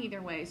dying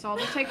either way, so I'll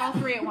just take all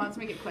 3 at once.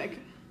 Make it quick.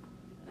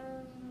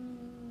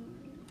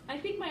 I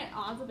think my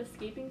odds of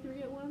escaping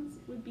 3 at once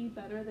would be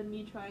better than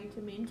me trying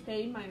to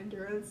maintain my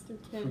endurance through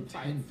 10 For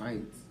 10 fights.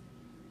 fights.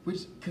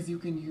 Which, because you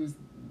can use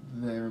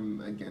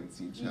them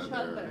against each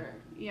other.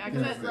 Yeah, Because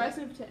because Yes. it's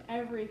aggressive to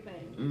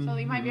everything. so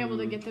you might be able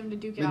to Mhm. get them to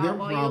duke it Like, out they're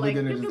while you're probably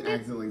like. gonna "Doop, just doop, doop."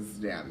 accidentally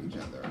stab each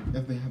other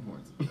if they have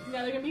horns. Yeah,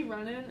 they're gonna be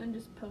running and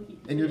just poke each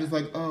And you're yeah. just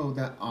like, oh,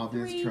 that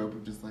obvious 3. trope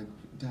of just like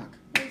duck.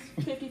 It's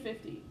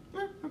 50-50.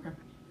 Okay.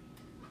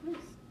 Nice.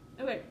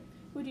 Okay.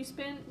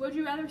 Would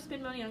you rather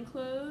spend money on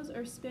clothes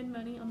or spend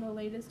money on the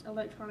latest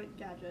electronic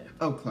gadget?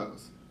 Oh,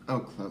 clothes. Oh,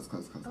 clothes.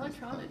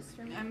 Electronics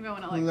for me. I'm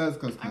going to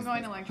Clothes. I'm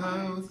going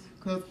electronics.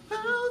 Clothes.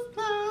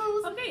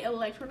 Okay,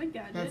 electronic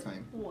gadget. That's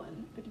fine.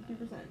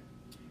 53%.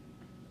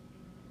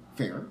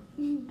 Fair.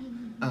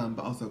 But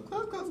also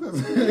clothes.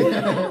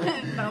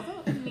 But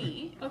also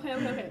me.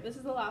 Okay. This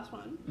is the last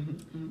one.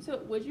 Mhm. So,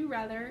 would you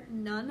rather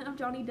none of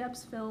Johnny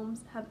Depp's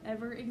films have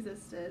ever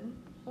existed,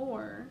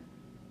 or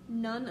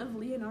none of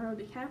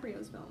Leonardo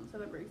DiCaprio's films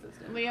have ever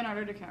existed?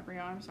 Leonardo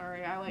DiCaprio. I'm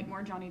sorry. I like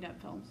more Johnny Depp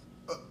films.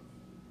 Uh.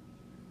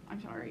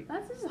 I'm sorry.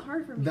 That's just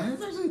hard for me.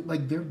 That's actually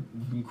like they're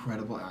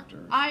incredible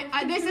actors.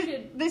 I this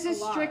contributed is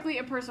a lot. strictly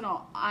a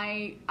personal.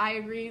 I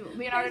agree. Pirates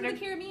Leonardo of the DiCaprio.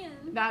 Caribbean.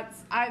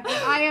 That's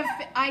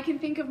I can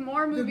think of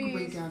more The movies.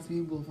 Great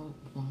Gatsby, Wolf of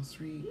Wall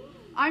Street,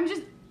 I'm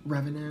just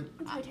Revenant,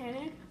 The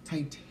Titanic.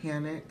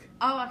 Titanic,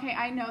 okay.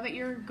 I know that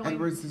you're going.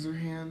 Edward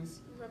Scissorhands.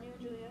 Romeo and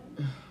Juliet.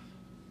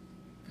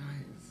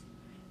 Guys,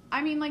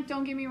 I mean, like,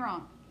 don't get me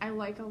wrong. I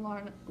like a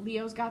lot.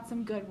 Leo's got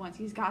some good ones.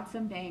 He's got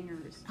some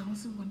bangers.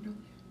 Alice in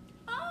Wonderland.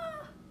 Ah!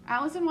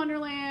 Alice in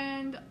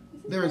Wonderland.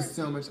 There is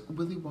so much.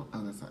 Willy Wonka.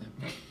 Oh, that's not him.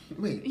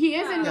 Wait. He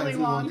is in Yeah, Willy it's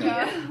Willy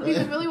Wonka. Wonka. He's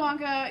in Willy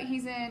Wonka.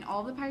 He's in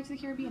all the Pirates of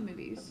the Caribbean That's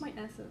movies. my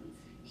essence.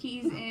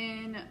 He's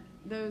in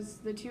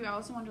the 2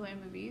 Alice in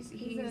Wonderland movies.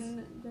 He's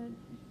in the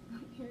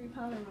Harry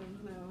Potter ones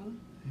now.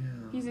 Yeah.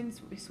 He's in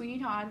Sweeney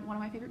Todd, one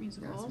of my favorite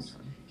musicals. Yes, which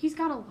one? He's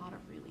got a lot of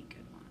really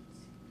good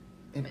ones.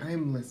 And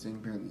I'm listing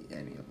barely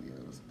any of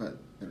Leo's, but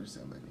there are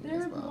so many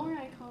They're as well. more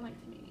iconic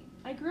to me.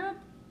 I grew up,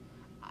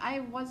 I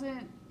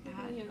wasn't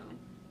that. you know.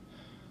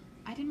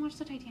 I didn't watch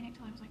the Titanic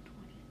till I was like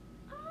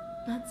 20.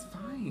 That's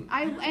fine.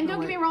 And don't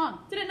get me wrong.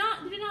 Did it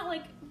not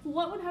like,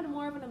 what would have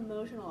more of an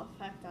emotional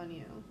effect on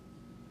you?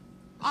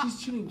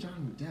 She's cheating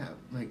Johnny Depp.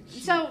 Like,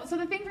 So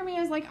the thing for me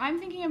is, like, I'm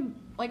thinking of,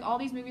 like, all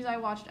these movies I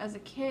watched as a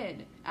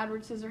kid,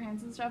 Edward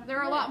Scissorhands and stuff. There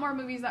are a lot more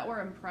movies that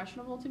were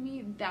impressionable to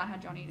me that had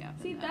Johnny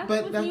Depp See, in them. that's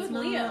but with that's you with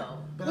not. Leo.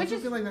 But Which I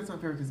is- feel like that's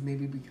not fair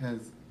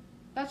because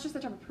That's just the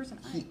type of person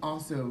I he am.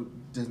 also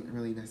doesn't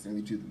really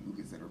necessarily do the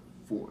movies that are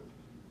for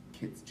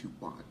kids to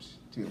watch.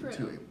 To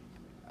True. him.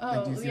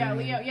 Oh, do you see yeah, what I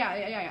mean? Leo,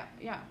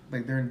 yeah.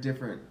 Like they're in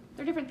different.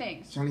 They're different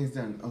things. Johnny has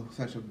done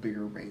such a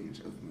bigger range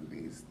of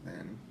movies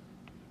than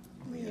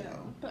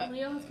Leo. But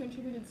Leo has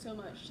contributed so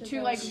much to To,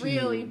 those- like, Two.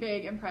 really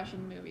big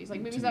impression movies. Like,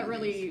 movies Two that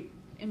movies. really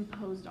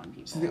imposed on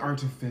people. To the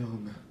art of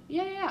film.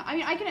 Yeah. I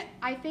mean,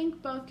 I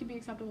think both could be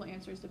acceptable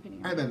answers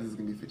depending on... I bet this is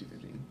gonna be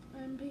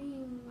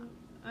 50-50.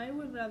 I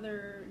would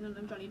rather none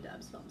of Johnny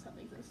Depp's films have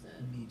existed.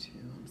 Me too.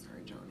 I'm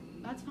sorry,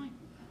 Johnny. That's fine.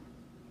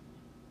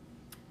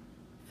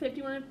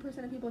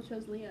 51% of people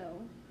chose Leo.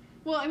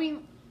 Well, I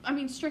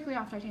mean, strictly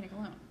off Titanic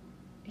alone.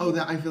 Oh,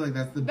 I feel like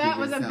that's the That biggest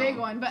was a sell. big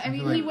one, but I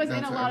mean, feel he like was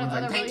in that's a what lot of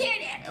everyone's other like, really,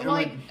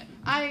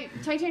 Titanic!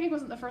 like, Titanic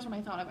wasn't the first one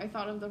I thought of. I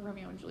thought of the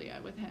Romeo and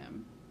Juliet with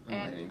him, I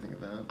and didn't think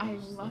of that. I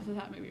was just loved like-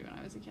 that movie when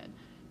I was a kid.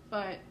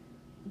 But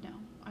no,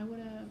 I would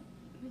have.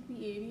 Like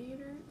The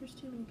Aviator? There's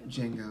too many good ones.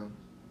 Django.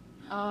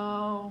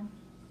 Oh,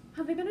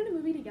 Have they been in a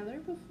movie together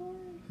before?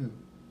 Who?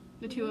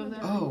 the two of them.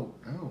 Oh,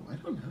 I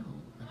don't know.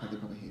 I thought they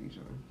probably hate each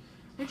other.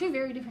 They're two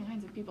very different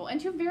kinds of people, and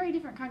two very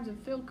different kinds of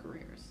film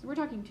careers. We're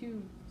talking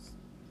two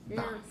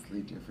very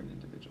Vastly different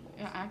individuals.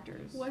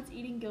 actors. What's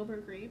Eating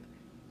Gilbert Grape?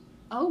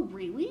 Oh,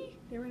 really?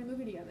 They were in a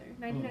movie together.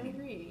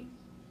 1993.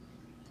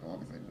 Oh,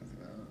 obviously I didn't see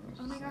that. I was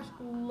Oh my just gosh,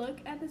 like- look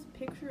at this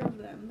picture of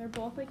them. They're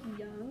both like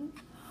young.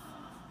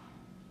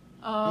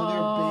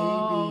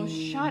 Oh, they're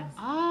babies. Shut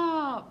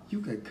up!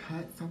 You could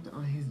cut something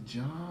on his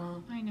jaw.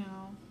 I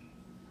know.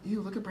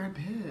 Ew, look at Brad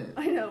Pitt.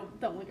 I know,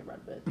 don't look at Brad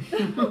Pitt.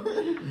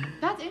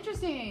 That's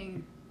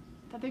interesting.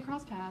 That they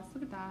cross paths.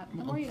 Look at that.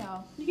 The more you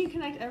know. You can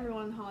connect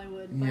everyone in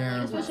Hollywood. by, Yeah,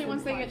 like, Especially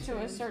once they get to a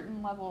watching.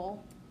 certain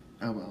level.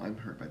 Oh well, I'm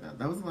hurt by that.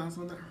 That was the last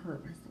one that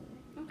hurt my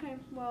soul. Okay,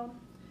 well,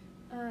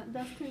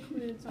 that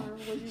concludes our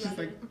Would You She's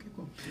Rather. like, okay,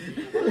 cool.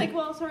 I'm like,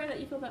 well, sorry that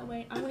you feel that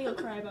way. I'm gonna go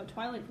cry about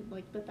Twilight for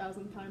like the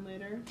 1,000th time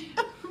later.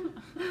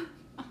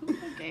 I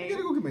Okay.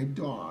 gotta go get my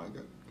dog.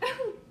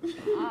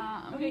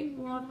 Okay,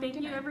 well, thank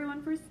you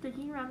everyone for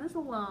sticking around this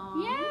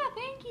long. Yeah,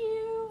 thank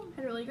you.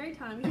 Had a really great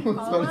time. I You was should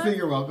follow about to say us.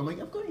 you're welcome. Like,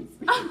 of course.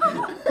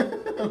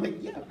 I'm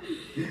like, yeah.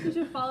 You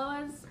should follow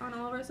us on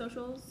all of our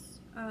socials.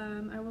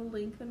 I will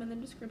link them in the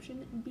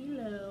description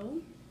below.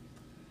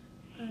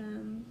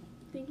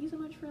 Thank you so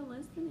much for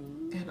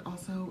listening. And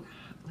also,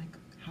 like,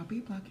 happy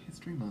Black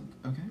History Month,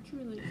 okay?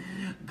 Truly.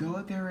 Go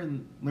out there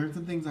and learn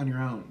some things on your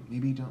own.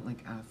 Maybe don't,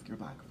 like, ask your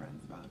black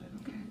friends about it,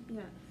 okay?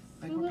 Yes.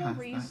 Like, Do a we're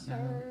little past that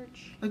now.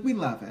 research. Like, we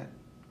love it.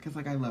 Because,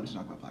 like, I love to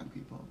talk about black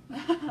people.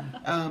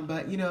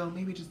 But, you know,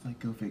 maybe just, like,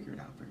 go figure it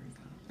out for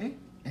yourself. Eh?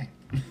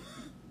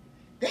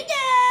 Thank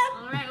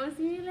you! All right, we'll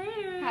see you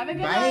later. Have a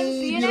good Bye, one.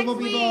 See you beautiful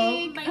next people.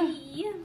 week. Bye.